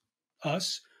host,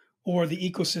 us, or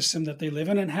the ecosystem that they live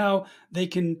in, and how they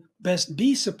can best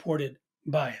be supported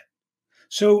by it.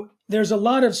 So there's a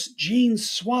lot of gene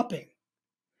swapping,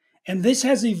 and this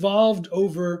has evolved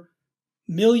over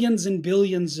millions and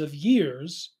billions of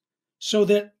years so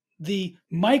that the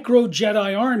micro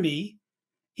Jedi army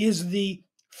is the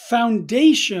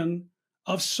foundation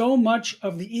of so much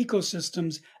of the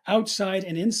ecosystems outside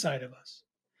and inside of us.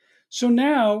 So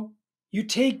now you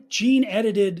take gene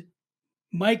edited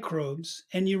microbes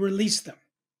and you release them.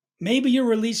 Maybe you're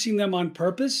releasing them on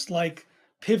purpose, like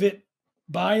Pivot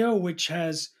Bio, which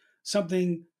has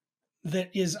something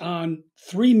that is on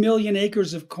 3 million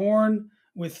acres of corn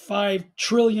with 5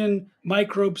 trillion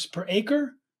microbes per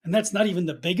acre, and that's not even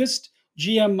the biggest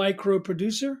GM microbe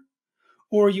producer.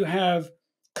 Or you have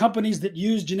companies that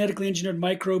use genetically engineered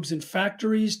microbes in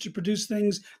factories to produce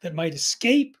things that might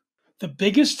escape. The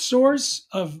biggest source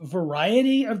of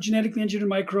variety of genetically engineered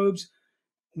microbes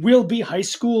will be high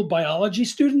school biology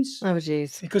students, Oh,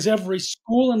 geez. because every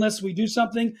school, unless we do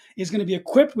something, is going to be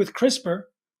equipped with CRISPR.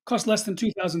 Costs less than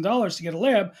 $2,000 to get a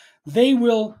lab. They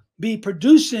will be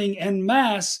producing en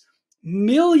masse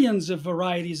millions of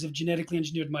varieties of genetically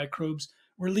engineered microbes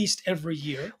released every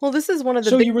year. Well, this is one of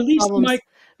the So big you release the problems.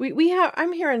 We have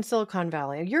I'm here in Silicon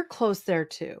Valley. You're close there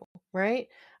too, right?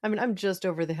 I mean, I'm just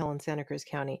over the hill in Santa Cruz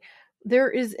County.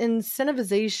 There is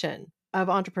incentivization of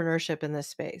entrepreneurship in this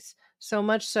space. So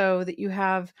much so that you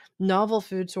have novel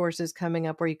food sources coming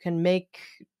up where you can make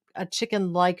a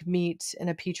chicken-like meat in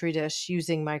a petri dish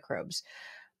using microbes.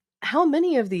 How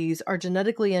many of these are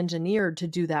genetically engineered to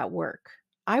do that work?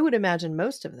 I would imagine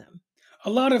most of them. A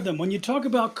lot of them, when you talk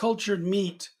about cultured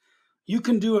meat, you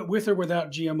can do it with or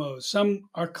without GMOs. Some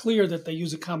are clear that they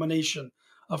use a combination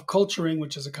of culturing,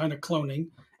 which is a kind of cloning,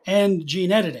 and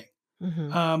gene editing.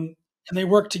 Mhm. And they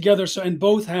work together. So, and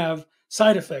both have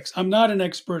side effects. I'm not an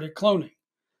expert at cloning.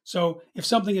 So if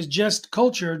something is just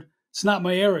cultured, it's not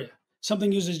my area.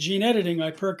 Something uses gene editing,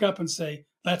 I perk up and say,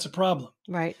 that's a problem.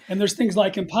 Right. And there's things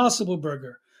like Impossible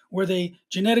Burger, where they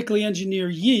genetically engineer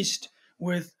yeast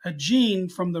with a gene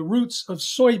from the roots of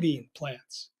soybean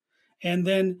plants. And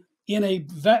then in a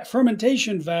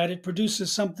fermentation vat, it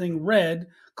produces something red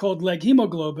called leg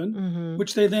hemoglobin, Mhm.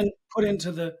 which they then put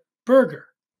into the burger.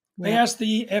 They Yep. asked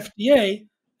the FDA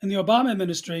in the Obama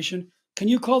administration, can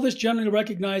you call this generally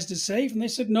recognized as safe? And they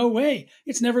said, no way.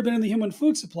 It's never been in the human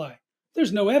food supply.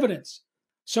 There's no evidence.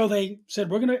 So they said,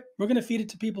 we're gonna feed it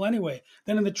to people anyway.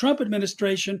 Then in the Trump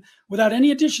administration, without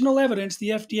any additional evidence,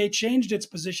 the FDA changed its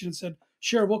position and said,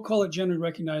 sure, we'll call it generally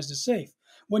recognized as safe.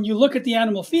 When you look at the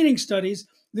animal feeding studies,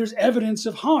 there's evidence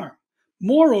of harm.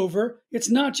 Moreover, it's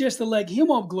not just the leg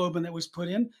hemoglobin that was put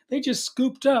in. They just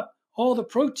scooped up all the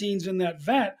proteins in that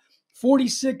vat.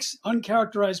 46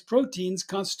 uncharacterized proteins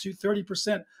constitute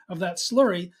 30% of that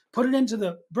slurry, put it into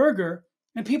the burger,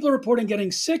 and people are reporting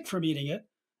getting sick from eating it.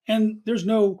 And there's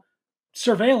no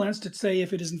surveillance to say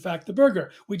if it is in fact the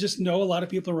burger. We just know a lot of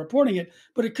people are reporting it,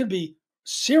 but it could be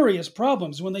serious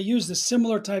problems when they use the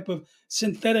similar type of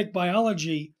synthetic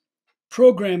biology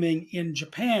programming in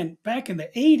Japan back in the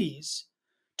 80s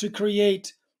to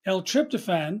create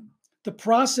L-tryptophan. The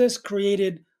process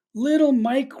created little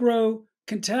micro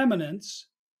contaminants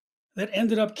that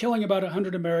ended up killing about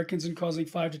 100 Americans and causing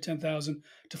 5 to 10,000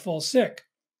 to fall sick.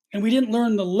 And we didn't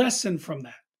learn the lesson from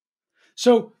that.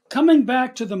 So, coming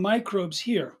back to the microbes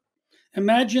here,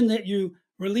 imagine that you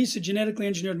release a genetically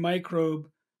engineered microbe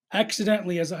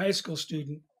accidentally as a high school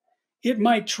student. It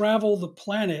might travel the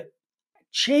planet,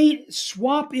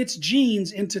 swap its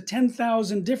genes into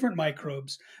 10,000 different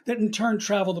microbes that in turn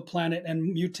travel the planet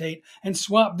and mutate and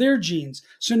swap their genes.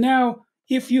 So now,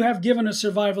 if you have given a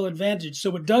survival advantage,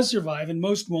 so it does survive, and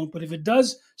most won't, but if it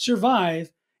does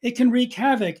survive, it can wreak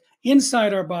havoc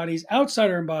inside our bodies,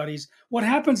 outside our bodies. What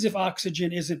happens if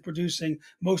oxygen isn't producing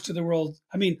most of the world?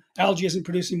 I mean, algae isn't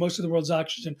producing most of the world's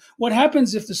oxygen. What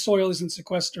happens if the soil isn't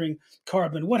sequestering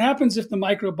carbon? What happens if the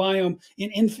microbiome in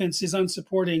infants is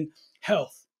unsupporting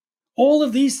health? All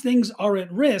of these things are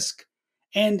at risk,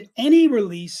 and any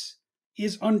release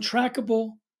is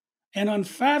untrackable and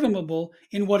unfathomable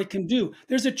in what it can do.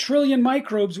 There's a trillion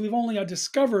microbes. We've only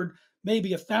discovered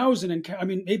maybe 1,000, and I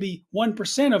mean, maybe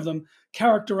 1% of them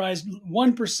characterized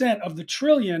 1% of the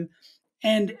trillion.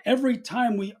 And every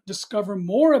time we discover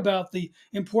more about the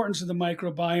importance of the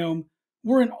microbiome,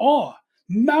 we're in awe.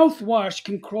 Mouthwash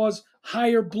can cause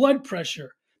higher blood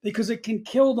pressure because it can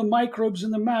kill the microbes in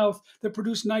the mouth that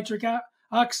produce nitric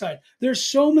oxide. There's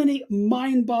so many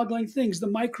mind-boggling things. The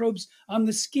microbes on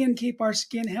the skin keep our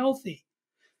skin healthy.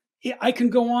 I can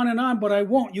go on and on, but I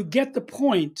won't. You get the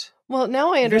point Well,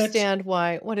 now I that, understand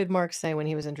why. What did Mark say when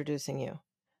he was introducing you?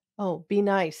 Oh, be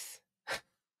nice.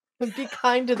 Be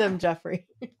kind to them, Jeffrey.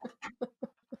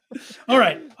 all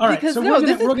right. Because So no,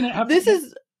 we're gonna have this to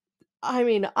is I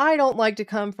mean, I don't like to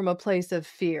come from a place of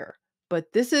fear,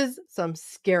 but this is some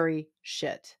scary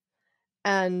shit.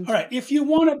 And all right. If you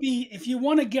want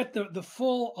to get the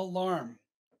full alarm,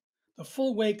 the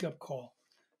full wake-up call,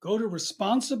 go to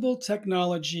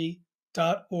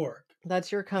responsibletechnology.org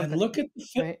that's your and look company,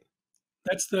 at right?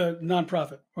 that's the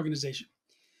nonprofit organization.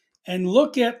 And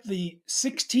look at the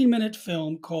 16-minute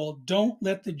film called Don't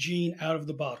Let the Gene Out of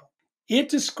the Bottle. It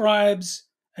describes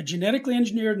a genetically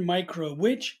engineered microbe,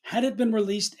 which, had it been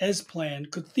released as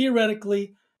planned, could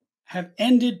theoretically have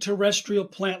ended terrestrial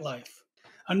plant life.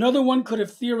 Another one could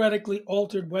have theoretically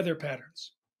altered weather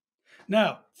patterns.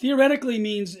 Now, theoretically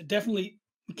means definitely,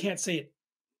 we can't say it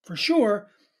for sure,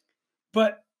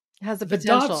 but It has the the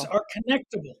dots potential. are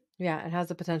connectable. Yeah, it has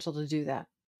the potential to do that.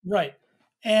 Right.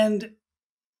 And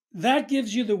that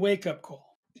gives you the wake up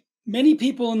call. Many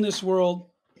people in this world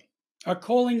are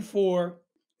calling for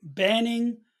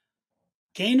banning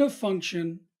gain of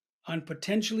function on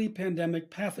potentially pandemic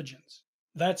pathogens.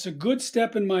 That's a good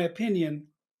step, in my opinion,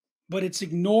 but it's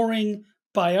ignoring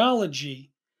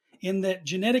biology in that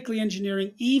genetically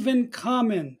engineering even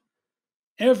common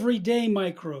everyday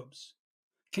microbes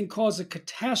can cause a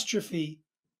catastrophe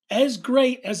as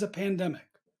great as a pandemic.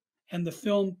 And the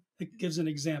film gives an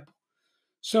example.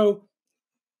 So,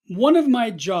 one of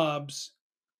my jobs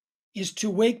is to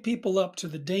wake people up to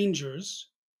the dangers,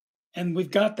 and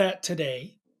we've got that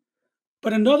today.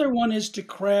 But another one is to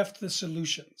craft the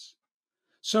solutions.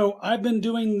 So I've been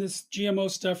doing this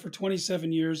GMO stuff for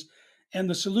 27 years, and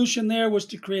the solution there was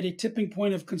to create a tipping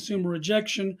point of consumer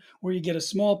rejection where you get a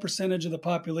small percentage of the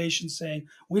population saying,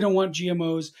 we don't want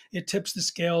GMOs. It tips the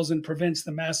scales and prevents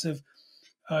the massive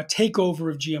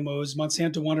takeover of GMOs.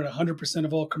 Monsanto wanted 100%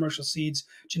 of all commercial seeds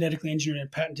genetically engineered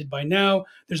and patented by now.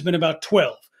 There's been about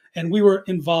 12, and we were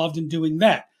involved in doing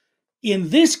that. In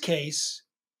this case,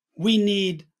 we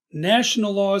need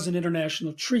national laws and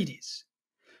international treaties.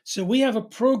 So we have a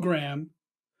program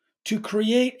to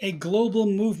create a global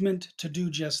movement to do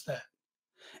just that.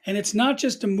 And it's not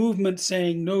just a movement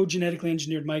saying no genetically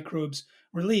engineered microbes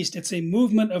released, it's a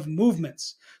movement of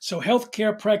movements. So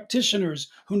healthcare practitioners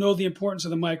who know the importance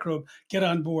of the microbe get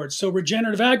on board. So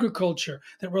regenerative agriculture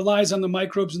that relies on the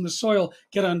microbes in the soil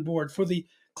get on board. For the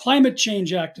climate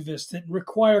change activists that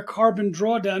require carbon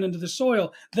drawdown into the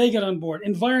soil, they get on board.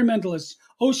 Environmentalists,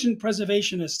 ocean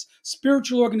preservationists,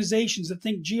 spiritual organizations that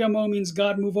think GMO means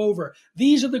God move over.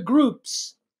 These are the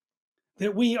groups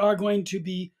that we are going to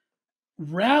be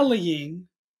rallying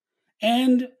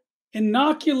and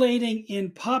inoculating in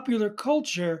popular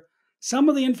culture some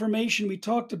of the information we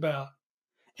talked about,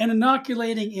 and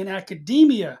inoculating in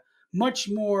academia much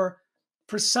more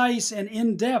precise and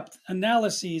in depth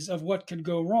analyses of what could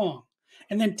go wrong.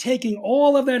 And then taking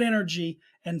all of that energy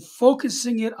and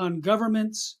focusing it on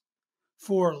governments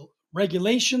for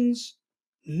regulations,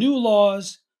 new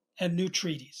laws, and new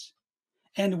treaties.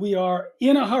 And we are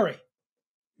in a hurry,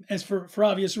 as for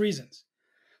obvious reasons.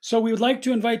 So we would like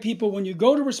to invite people, when you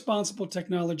go to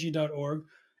responsibletechnology.org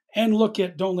and look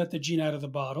at Don't Let the Gene Out of the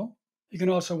Bottle. You can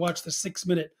also watch the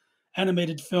 6-minute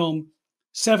animated film,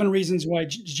 7 Reasons Why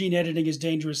Gene Editing is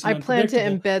Dangerous and I plan to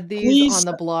Unpredictable. embed these Please,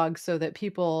 on the blog so that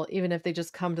people, even if they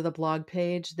just come to the blog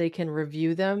page, they can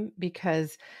review them,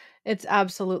 because it's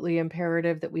absolutely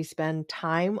imperative that we spend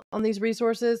time on these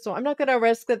resources. So I'm not going to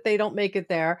risk that they don't make it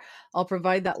there. I'll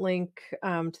provide that link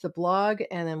to the blog,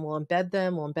 and then we'll embed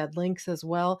them. We'll embed links as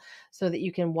well so that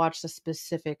you can watch the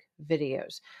specific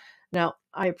videos. Now,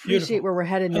 I appreciate beautiful. where we're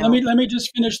headed And let me now. let me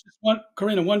just finish this one,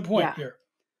 Corinna, one point Yeah. here.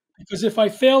 Because if I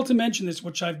fail to mention this,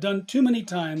 which I've done too many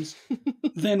times,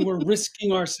 then we're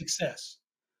risking our success.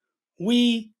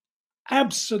 We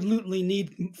absolutely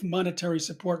need monetary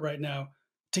support right now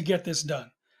to get this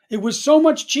done. It was so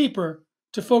much cheaper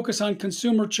to focus on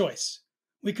consumer choice.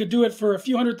 We could do it for a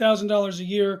few $100,000 a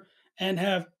year and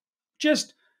have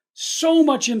just so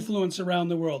much influence around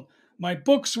the world. My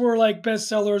books were like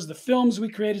bestsellers. The films we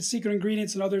created, Secret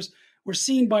Ingredients and others, were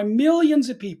seen by millions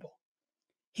of people.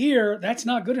 Here, that's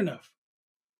not good enough.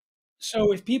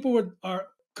 So if people are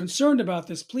concerned about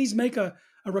this, please make a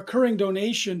recurring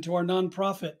donation to our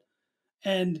nonprofit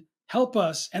and help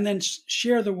us, and then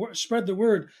spread the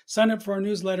word, sign up for our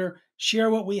newsletter, share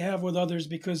what we have with others,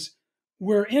 because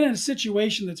we're in a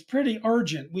situation that's pretty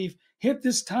urgent. We've hit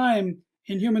this time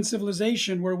in human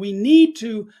civilization where we need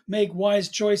to make wise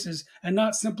choices and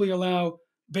not simply allow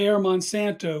Bayer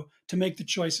Monsanto to make the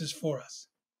choices for us.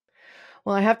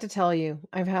 Well, I have to tell you,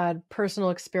 I've had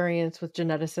personal experience with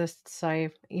geneticists. I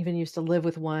even used to live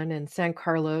with one in San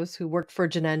Carlos who worked for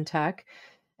Genentech.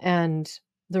 And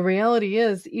the reality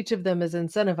is, each of them is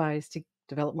incentivized to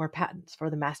develop more patents for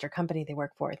the master company they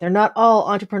work for. They're not all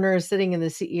entrepreneurs sitting in the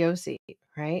CEO seat,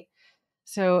 right?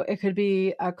 So it could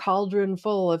be a cauldron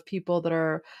full of people that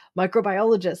are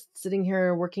microbiologists sitting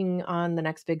here working on the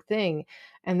next big thing.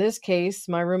 In this case,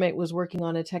 my roommate was working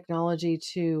on a technology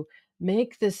to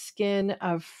make the skin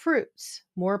of fruits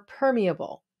more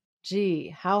permeable.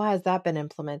 Gee, how has that been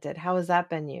implemented? How has that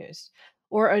been used?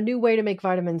 Or a new way to make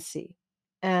vitamin C.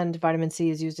 And vitamin C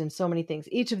is used in so many things,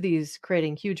 each of these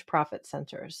creating huge profit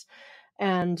centers.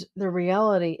 And the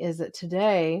reality is that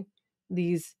today,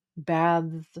 these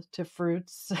baths to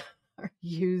fruits are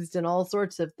used in all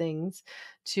sorts of things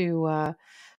to,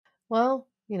 well,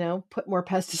 put more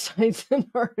pesticides in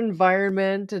our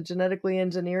environment, to genetically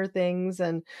engineer things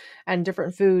and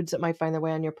different foods that might find their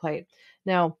way on your plate.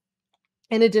 Now,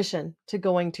 in addition to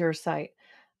going to your site,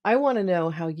 I want to know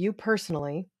how you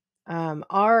personally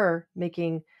are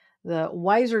making the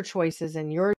wiser choices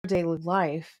in your daily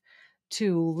life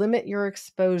to limit your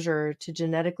exposure to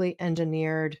genetically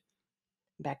engineered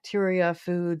bacteria,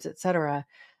 foods, etc.,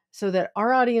 so that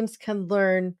our audience can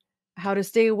learn how to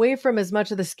stay away from as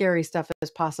much of the scary stuff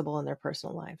as possible in their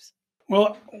personal lives.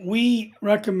 Well, we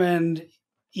recommend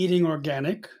eating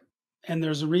organic, and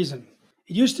there's a reason.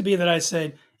 It used to be that I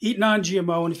said eat non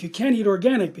GMO, and if you can, eat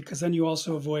organic, because then you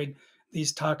also avoid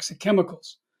these toxic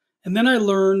chemicals. And then I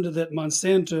learned that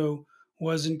Monsanto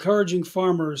was encouraging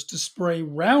farmers to spray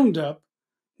Roundup,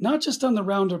 not just on the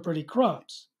Roundup ready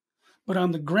crops, but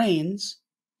on the grains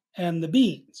and the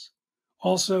beans.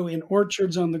 Also in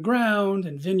orchards on the ground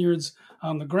and vineyards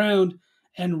on the ground.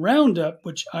 And Roundup,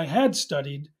 which I had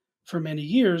studied for many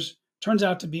years, turns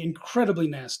out to be incredibly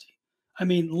nasty. I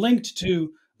mean, linked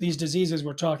to these diseases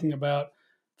we're talking about,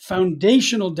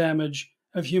 foundational damage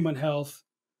of human health.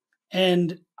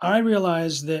 And I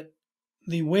realized that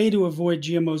the way to avoid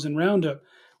GMOs and Roundup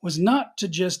was not to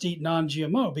just eat non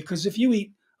GMO, because if you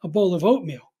eat a bowl of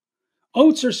oatmeal,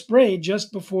 oats are sprayed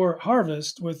just before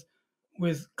harvest with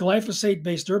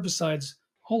glyphosate-based herbicides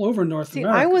all over North See, I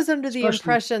America, was under the especially.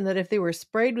 impression that if they were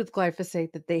sprayed with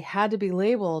glyphosate, that they had to be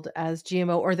labeled as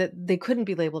GMO or that they couldn't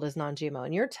be labeled as non-GMO.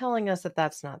 And you're telling us that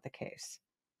that's not the case.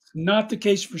 Not the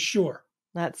case for sure.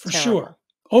 That's For sure. terrible.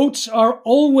 Oats are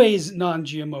always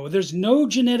non-GMO. There's no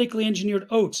genetically engineered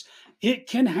oats. It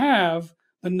can have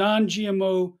the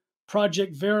non-GMO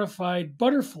project verified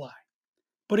butterfly,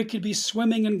 but it could be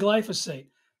swimming in glyphosate,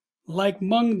 like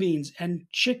mung beans and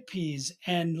chickpeas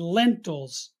and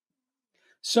lentils.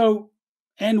 So,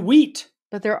 and wheat.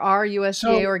 But there are USDA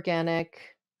So, organic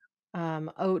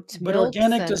oat but milks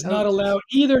organic and does not oat. allow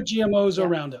either GMOs or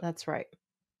Yeah, Roundup. that's right.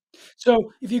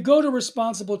 So if you go to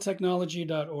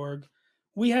responsibletechnology.org,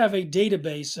 we have a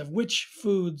database of which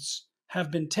foods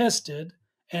have been tested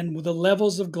and with the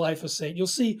levels of glyphosate. You'll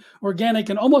see organic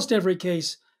in almost every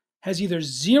case has either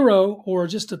zero or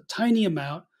just a tiny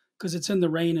amount, because it's in the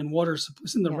rain and water,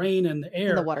 it's in the Yeah, rain and the in the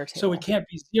air. water So it table. can't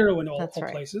be zero in That's all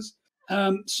right. places.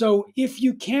 So if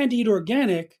you can't eat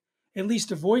organic, at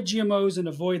least avoid GMOs and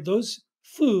avoid those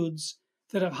foods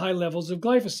that have high levels of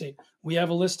glyphosate. We have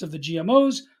a list of the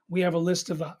GMOs. We have a list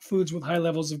of the foods with high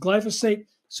levels of glyphosate.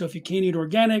 So if you can't eat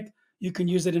organic, you can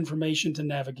use that information to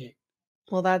navigate.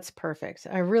 Well, that's perfect.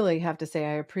 I really have to say,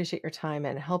 I appreciate your time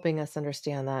and helping us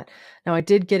understand that. Now, I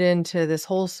did get into this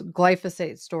whole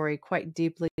glyphosate story quite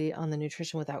deeply on the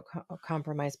Nutrition Without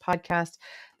Compromise podcast.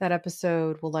 That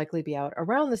episode will likely be out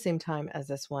around the same time as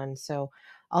this one. So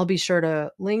I'll be sure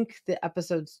to link the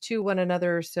episodes to one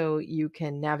another so you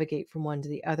can navigate from one to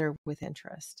the other with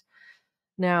interest.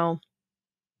 Now,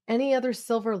 any other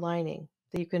silver lining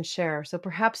that you can share? So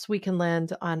perhaps we can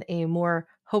land on a more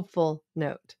hopeful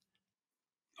note.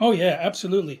 Oh, yeah,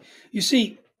 absolutely. You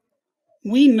see,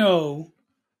 we know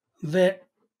that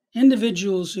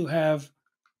individuals who have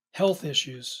health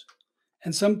issues,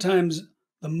 and sometimes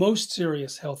the most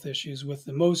serious health issues with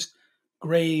the most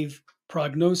grave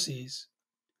prognoses,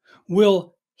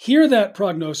 will hear that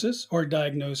prognosis or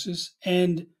diagnosis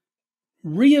and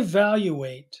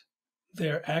reevaluate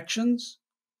their actions,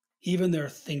 even their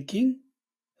thinking,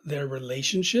 their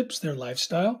relationships, their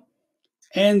lifestyle,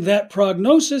 and that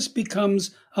prognosis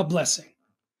becomes a blessing.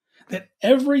 That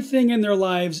everything in their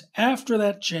lives after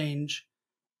that change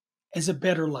is a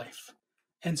better life.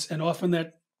 And often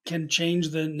that can change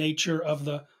the nature of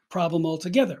the problem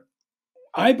altogether.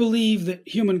 I believe that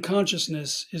human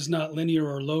consciousness is not linear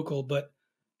or local, but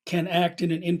can act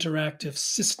in an interactive,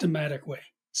 systematic way,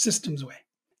 systems way.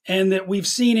 And that we've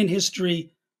seen in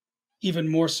history, even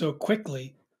more so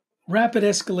quickly, rapid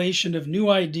escalation of new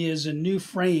ideas and new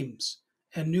frames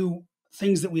and new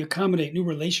things that we accommodate, new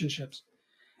relationships.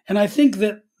 And I think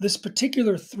that this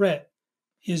particular threat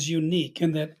is unique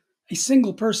in that a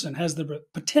single person has the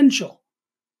potential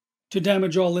to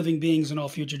damage all living beings and all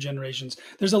future generations.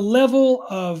 There's a level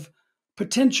of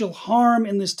potential harm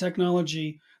in this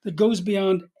technology that goes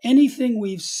beyond anything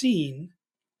we've seen,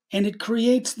 and it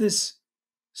creates this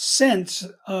sense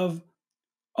of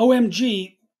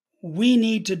OMG, we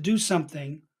need to do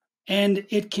something. And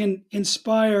it can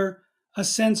inspire a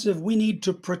sense of we need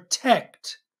to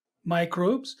protect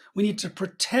microbes, we need to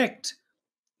protect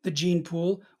the gene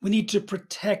pool, we need to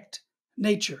protect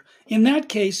nature. In that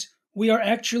case, we are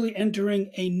actually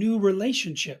entering a new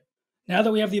relationship. Now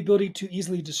that we have the ability to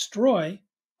easily destroy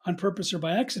on purpose or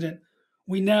by accident,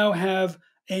 we now have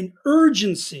an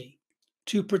urgency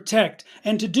to protect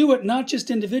and to do it not just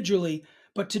individually,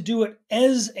 but to do it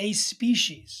as a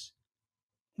species.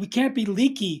 We can't be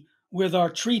leaky with our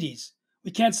treaties.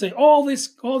 We can't say all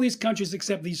these countries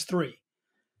except these three.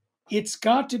 It's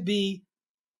got to be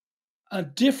a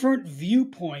different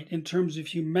viewpoint in terms of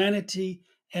humanity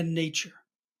and nature.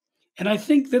 And I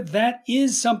think that that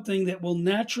is something that will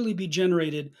naturally be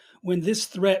generated when this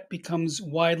threat becomes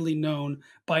widely known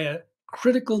by a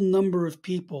critical number of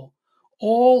people,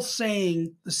 all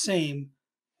saying the same: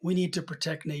 we need to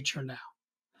protect nature now.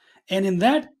 And in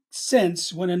that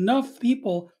sense, when enough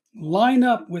people line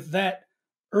up with that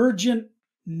urgent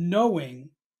knowing,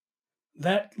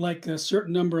 that like a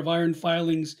certain number of iron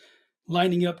filings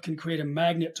lining up can create a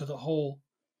magnet to the whole,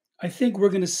 I think we're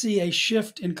going to see a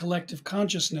shift in collective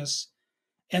consciousness,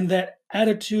 and that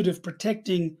attitude of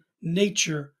protecting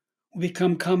nature will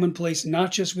become commonplace,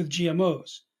 not just with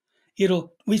GMOs.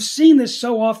 We've seen this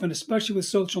so often, especially with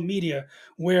social media,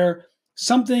 where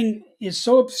something is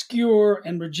so obscure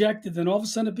and rejected, then all of a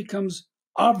sudden it becomes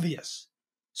obvious.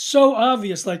 So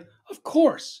obvious, like, of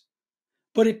course.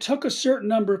 But it took a certain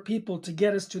number of people to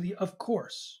get us to the of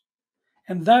course.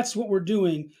 And that's what we're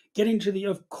doing, getting to the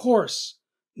of course,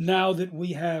 now that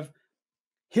we have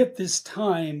hit this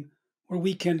time where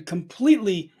we can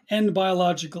completely end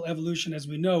biological evolution as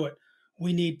we know it.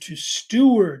 We need to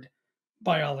steward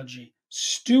biology,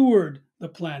 steward the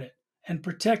planet, and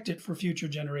protect it for future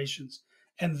generations.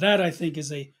 And that, I think,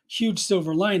 is a huge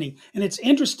silver lining. And it's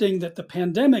interesting that the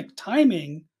pandemic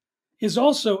timing is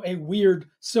also a weird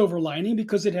silver lining,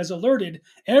 because it has alerted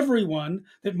everyone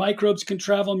that microbes can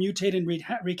travel, mutate, and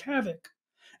wreak havoc.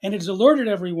 And it has alerted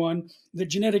everyone that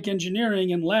genetic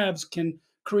engineering and labs can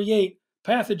create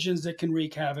pathogens that can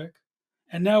wreak havoc.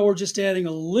 And now we're just adding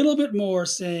a little bit more,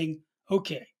 saying,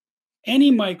 okay,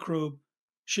 any microbe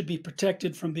should be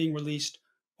protected from being released,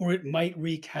 or it might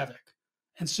wreak havoc.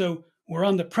 And so we're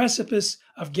on the precipice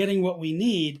of getting what we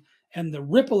need, and the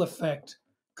ripple effect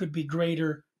could be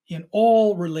greater in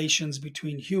all relations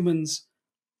between humans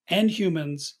and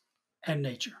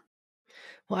nature.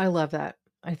 Well, I love that.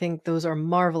 I think those are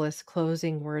marvelous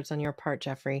closing words on your part,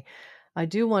 Jeffrey. I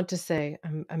do want to say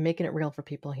I'm making it real for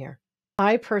people here.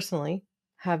 I personally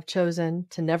have chosen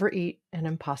to never eat an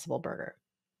Impossible Burger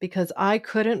because I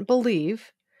couldn't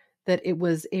believe that it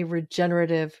was a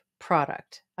regenerative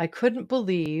product. I couldn't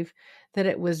believe that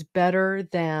it was better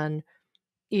than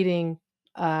eating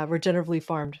regeneratively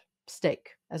farmed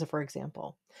steak, as a for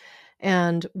example.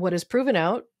 And what is proven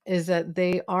out is that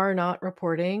they are not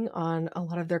reporting on a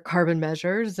lot of their carbon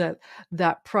measures, that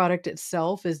that product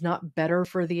itself is not better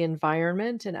for the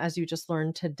environment. And as you just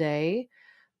learned today,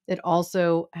 it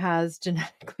also has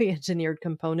genetically engineered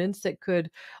components that could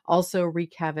also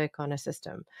wreak havoc on a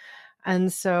system.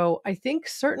 And so I think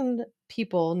certain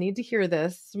people need to hear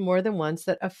this more than once,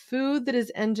 that a food that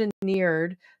is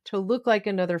engineered to look like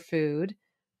another food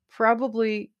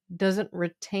probably doesn't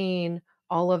retain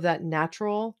all of that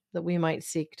natural that we might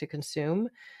seek to consume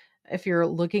if you're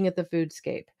looking at the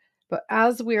foodscape. But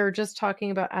as we are just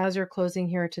talking about, as you're closing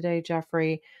here today,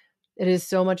 Jeffrey, it is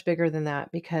so much bigger than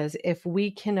that, because if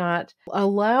we cannot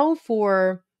allow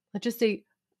for, let's just say,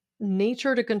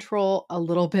 nature to control a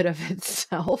little bit of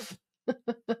itself,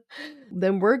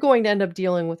 then we're going to end up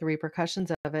dealing with the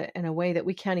repercussions of it in a way that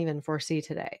we can't even foresee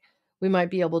today. We might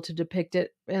be able to depict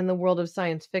it in the world of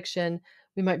science fiction.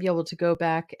 We might be able to go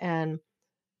back and,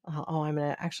 I'm going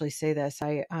to actually say this.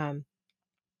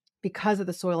 Because of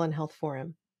the Soil and Health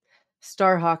Forum,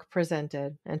 Starhawk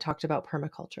presented and talked about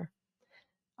permaculture.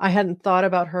 I hadn't thought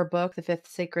about her book, The Fifth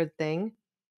Sacred Thing,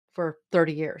 for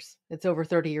 30 years. It's over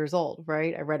 30 years old,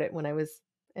 right? I read it when I was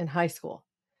in high school.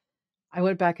 I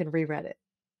went back and reread it.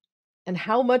 And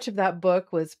how much of that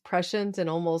book was prescient and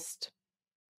almost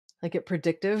like it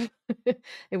predictive?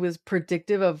 It was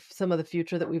predictive of some of the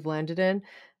future that we've landed in.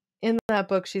 In that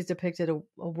book, she's depicted a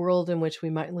world in which we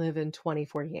might live in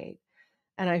 2048.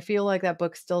 And I feel like that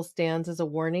book still stands as a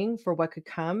warning for what could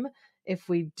come if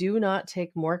we do not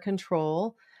take more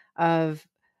control of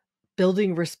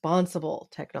building responsible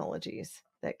technologies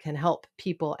that can help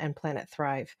people and planet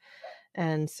thrive.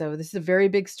 And so this is a very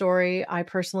big story. I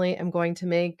personally am going to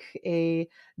make a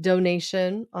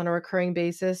donation on a recurring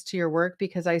basis to your work,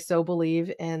 because I so believe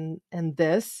in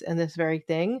this very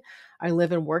thing. I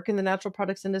live and work in the natural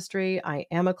products industry. I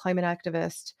am a climate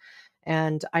activist.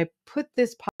 And I put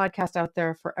this podcast out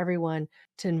there for everyone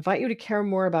to invite you to care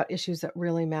more about issues that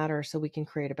really matter so we can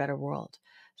create a better world.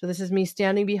 So this is me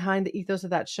standing behind the ethos of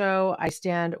that show. I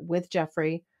stand with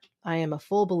Jeffrey. I am a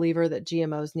full believer that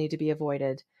GMOs need to be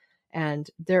avoided. And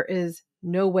there is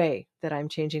no way that I'm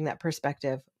changing that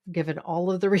perspective, given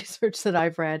all of the research that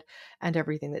I've read and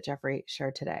everything that Jeffrey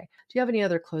shared today. Do you have any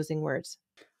other closing words?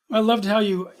 I loved how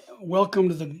you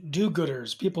welcomed the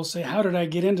do-gooders. People say, how did I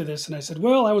get into this? And I said,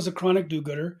 well, I was a chronic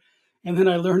do-gooder. And then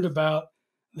I learned about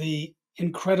the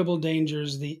incredible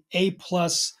dangers, the A+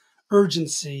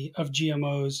 urgency of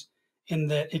GMOs in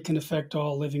that it can affect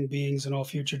all living beings and all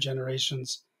future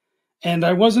generations. And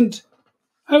I was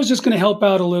just going to help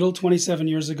out a little 27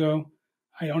 years ago.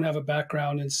 I don't have a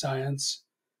background in science.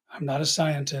 I'm not a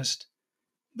scientist.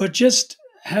 But just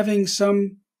having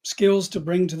some skills to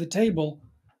bring to the table,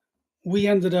 we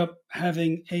ended up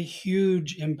having a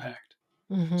huge impact.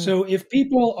 Mm-hmm. So if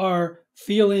people are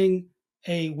feeling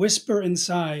a whisper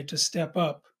inside to step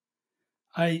up,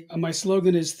 my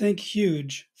slogan is think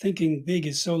huge. Thinking big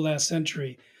is so last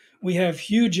century. We have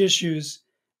huge issues,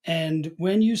 and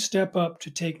when you step up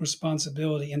to take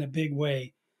responsibility in a big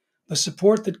way, the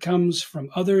support that comes from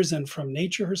others and from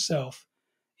nature herself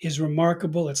is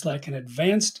remarkable. It's like an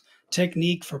advanced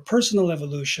technique for personal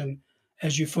evolution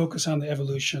as you focus on the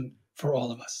evolution for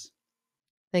all of us.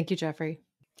 Thank you, Jeffrey.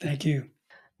 Thank you.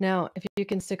 Now, if you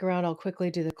can stick around, I'll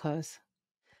quickly do the close.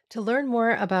 To learn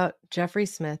more about Jeffrey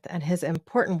Smith and his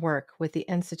important work with the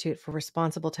Institute for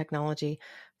Responsible Technology,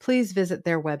 please visit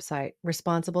their website,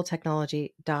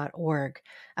 responsibletechnology.org.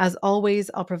 As always,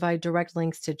 I'll provide direct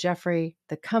links to Jeffrey,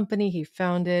 the company he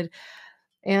founded,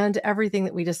 and everything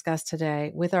that we discussed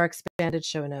today with our expanded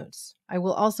show notes. I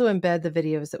will also embed the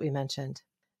videos that we mentioned.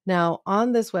 Now,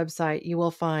 on this website, you will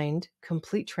find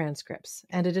complete transcripts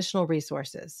and additional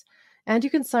resources, and you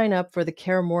can sign up for the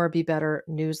Care More, Be Better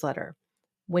newsletter.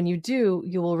 When you do,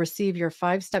 you will receive your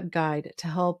 5-step guide to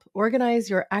help organize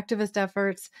your activist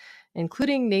efforts,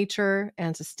 including nature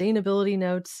and sustainability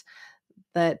notes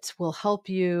that will help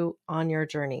you on your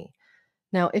journey.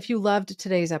 Now, if you loved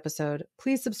today's episode,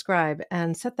 please subscribe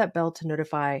and set that bell to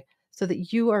notify so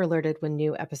that you are alerted when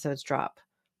new episodes drop.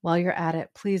 While you're at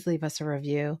it, please leave us a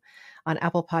review on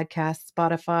Apple Podcasts,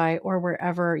 Spotify, or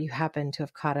wherever you happen to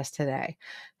have caught us today.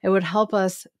 It would help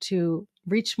us to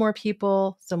reach more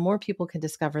people so more people can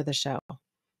discover the show.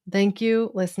 Thank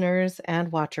you, listeners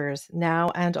and watchers,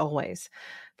 now and always,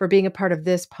 for being a part of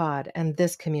this pod and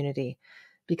this community,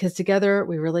 because together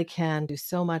we really can do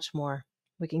so much more.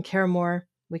 We can care more,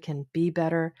 we can be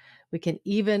better, we can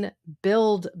even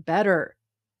build better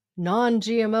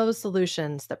non-GMO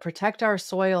solutions that protect our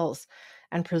soils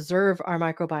and preserve our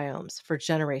microbiomes for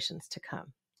generations to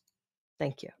come.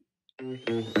 Thank you.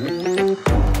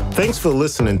 Thanks for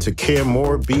listening to Care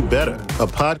More, Be Better, a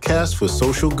podcast for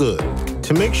social good.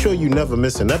 To make sure you never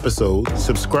miss an episode,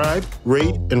 subscribe,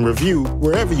 rate, and review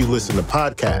wherever you listen to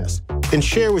podcasts, and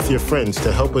share with your friends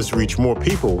to help us reach more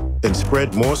people and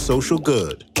spread more social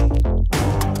good.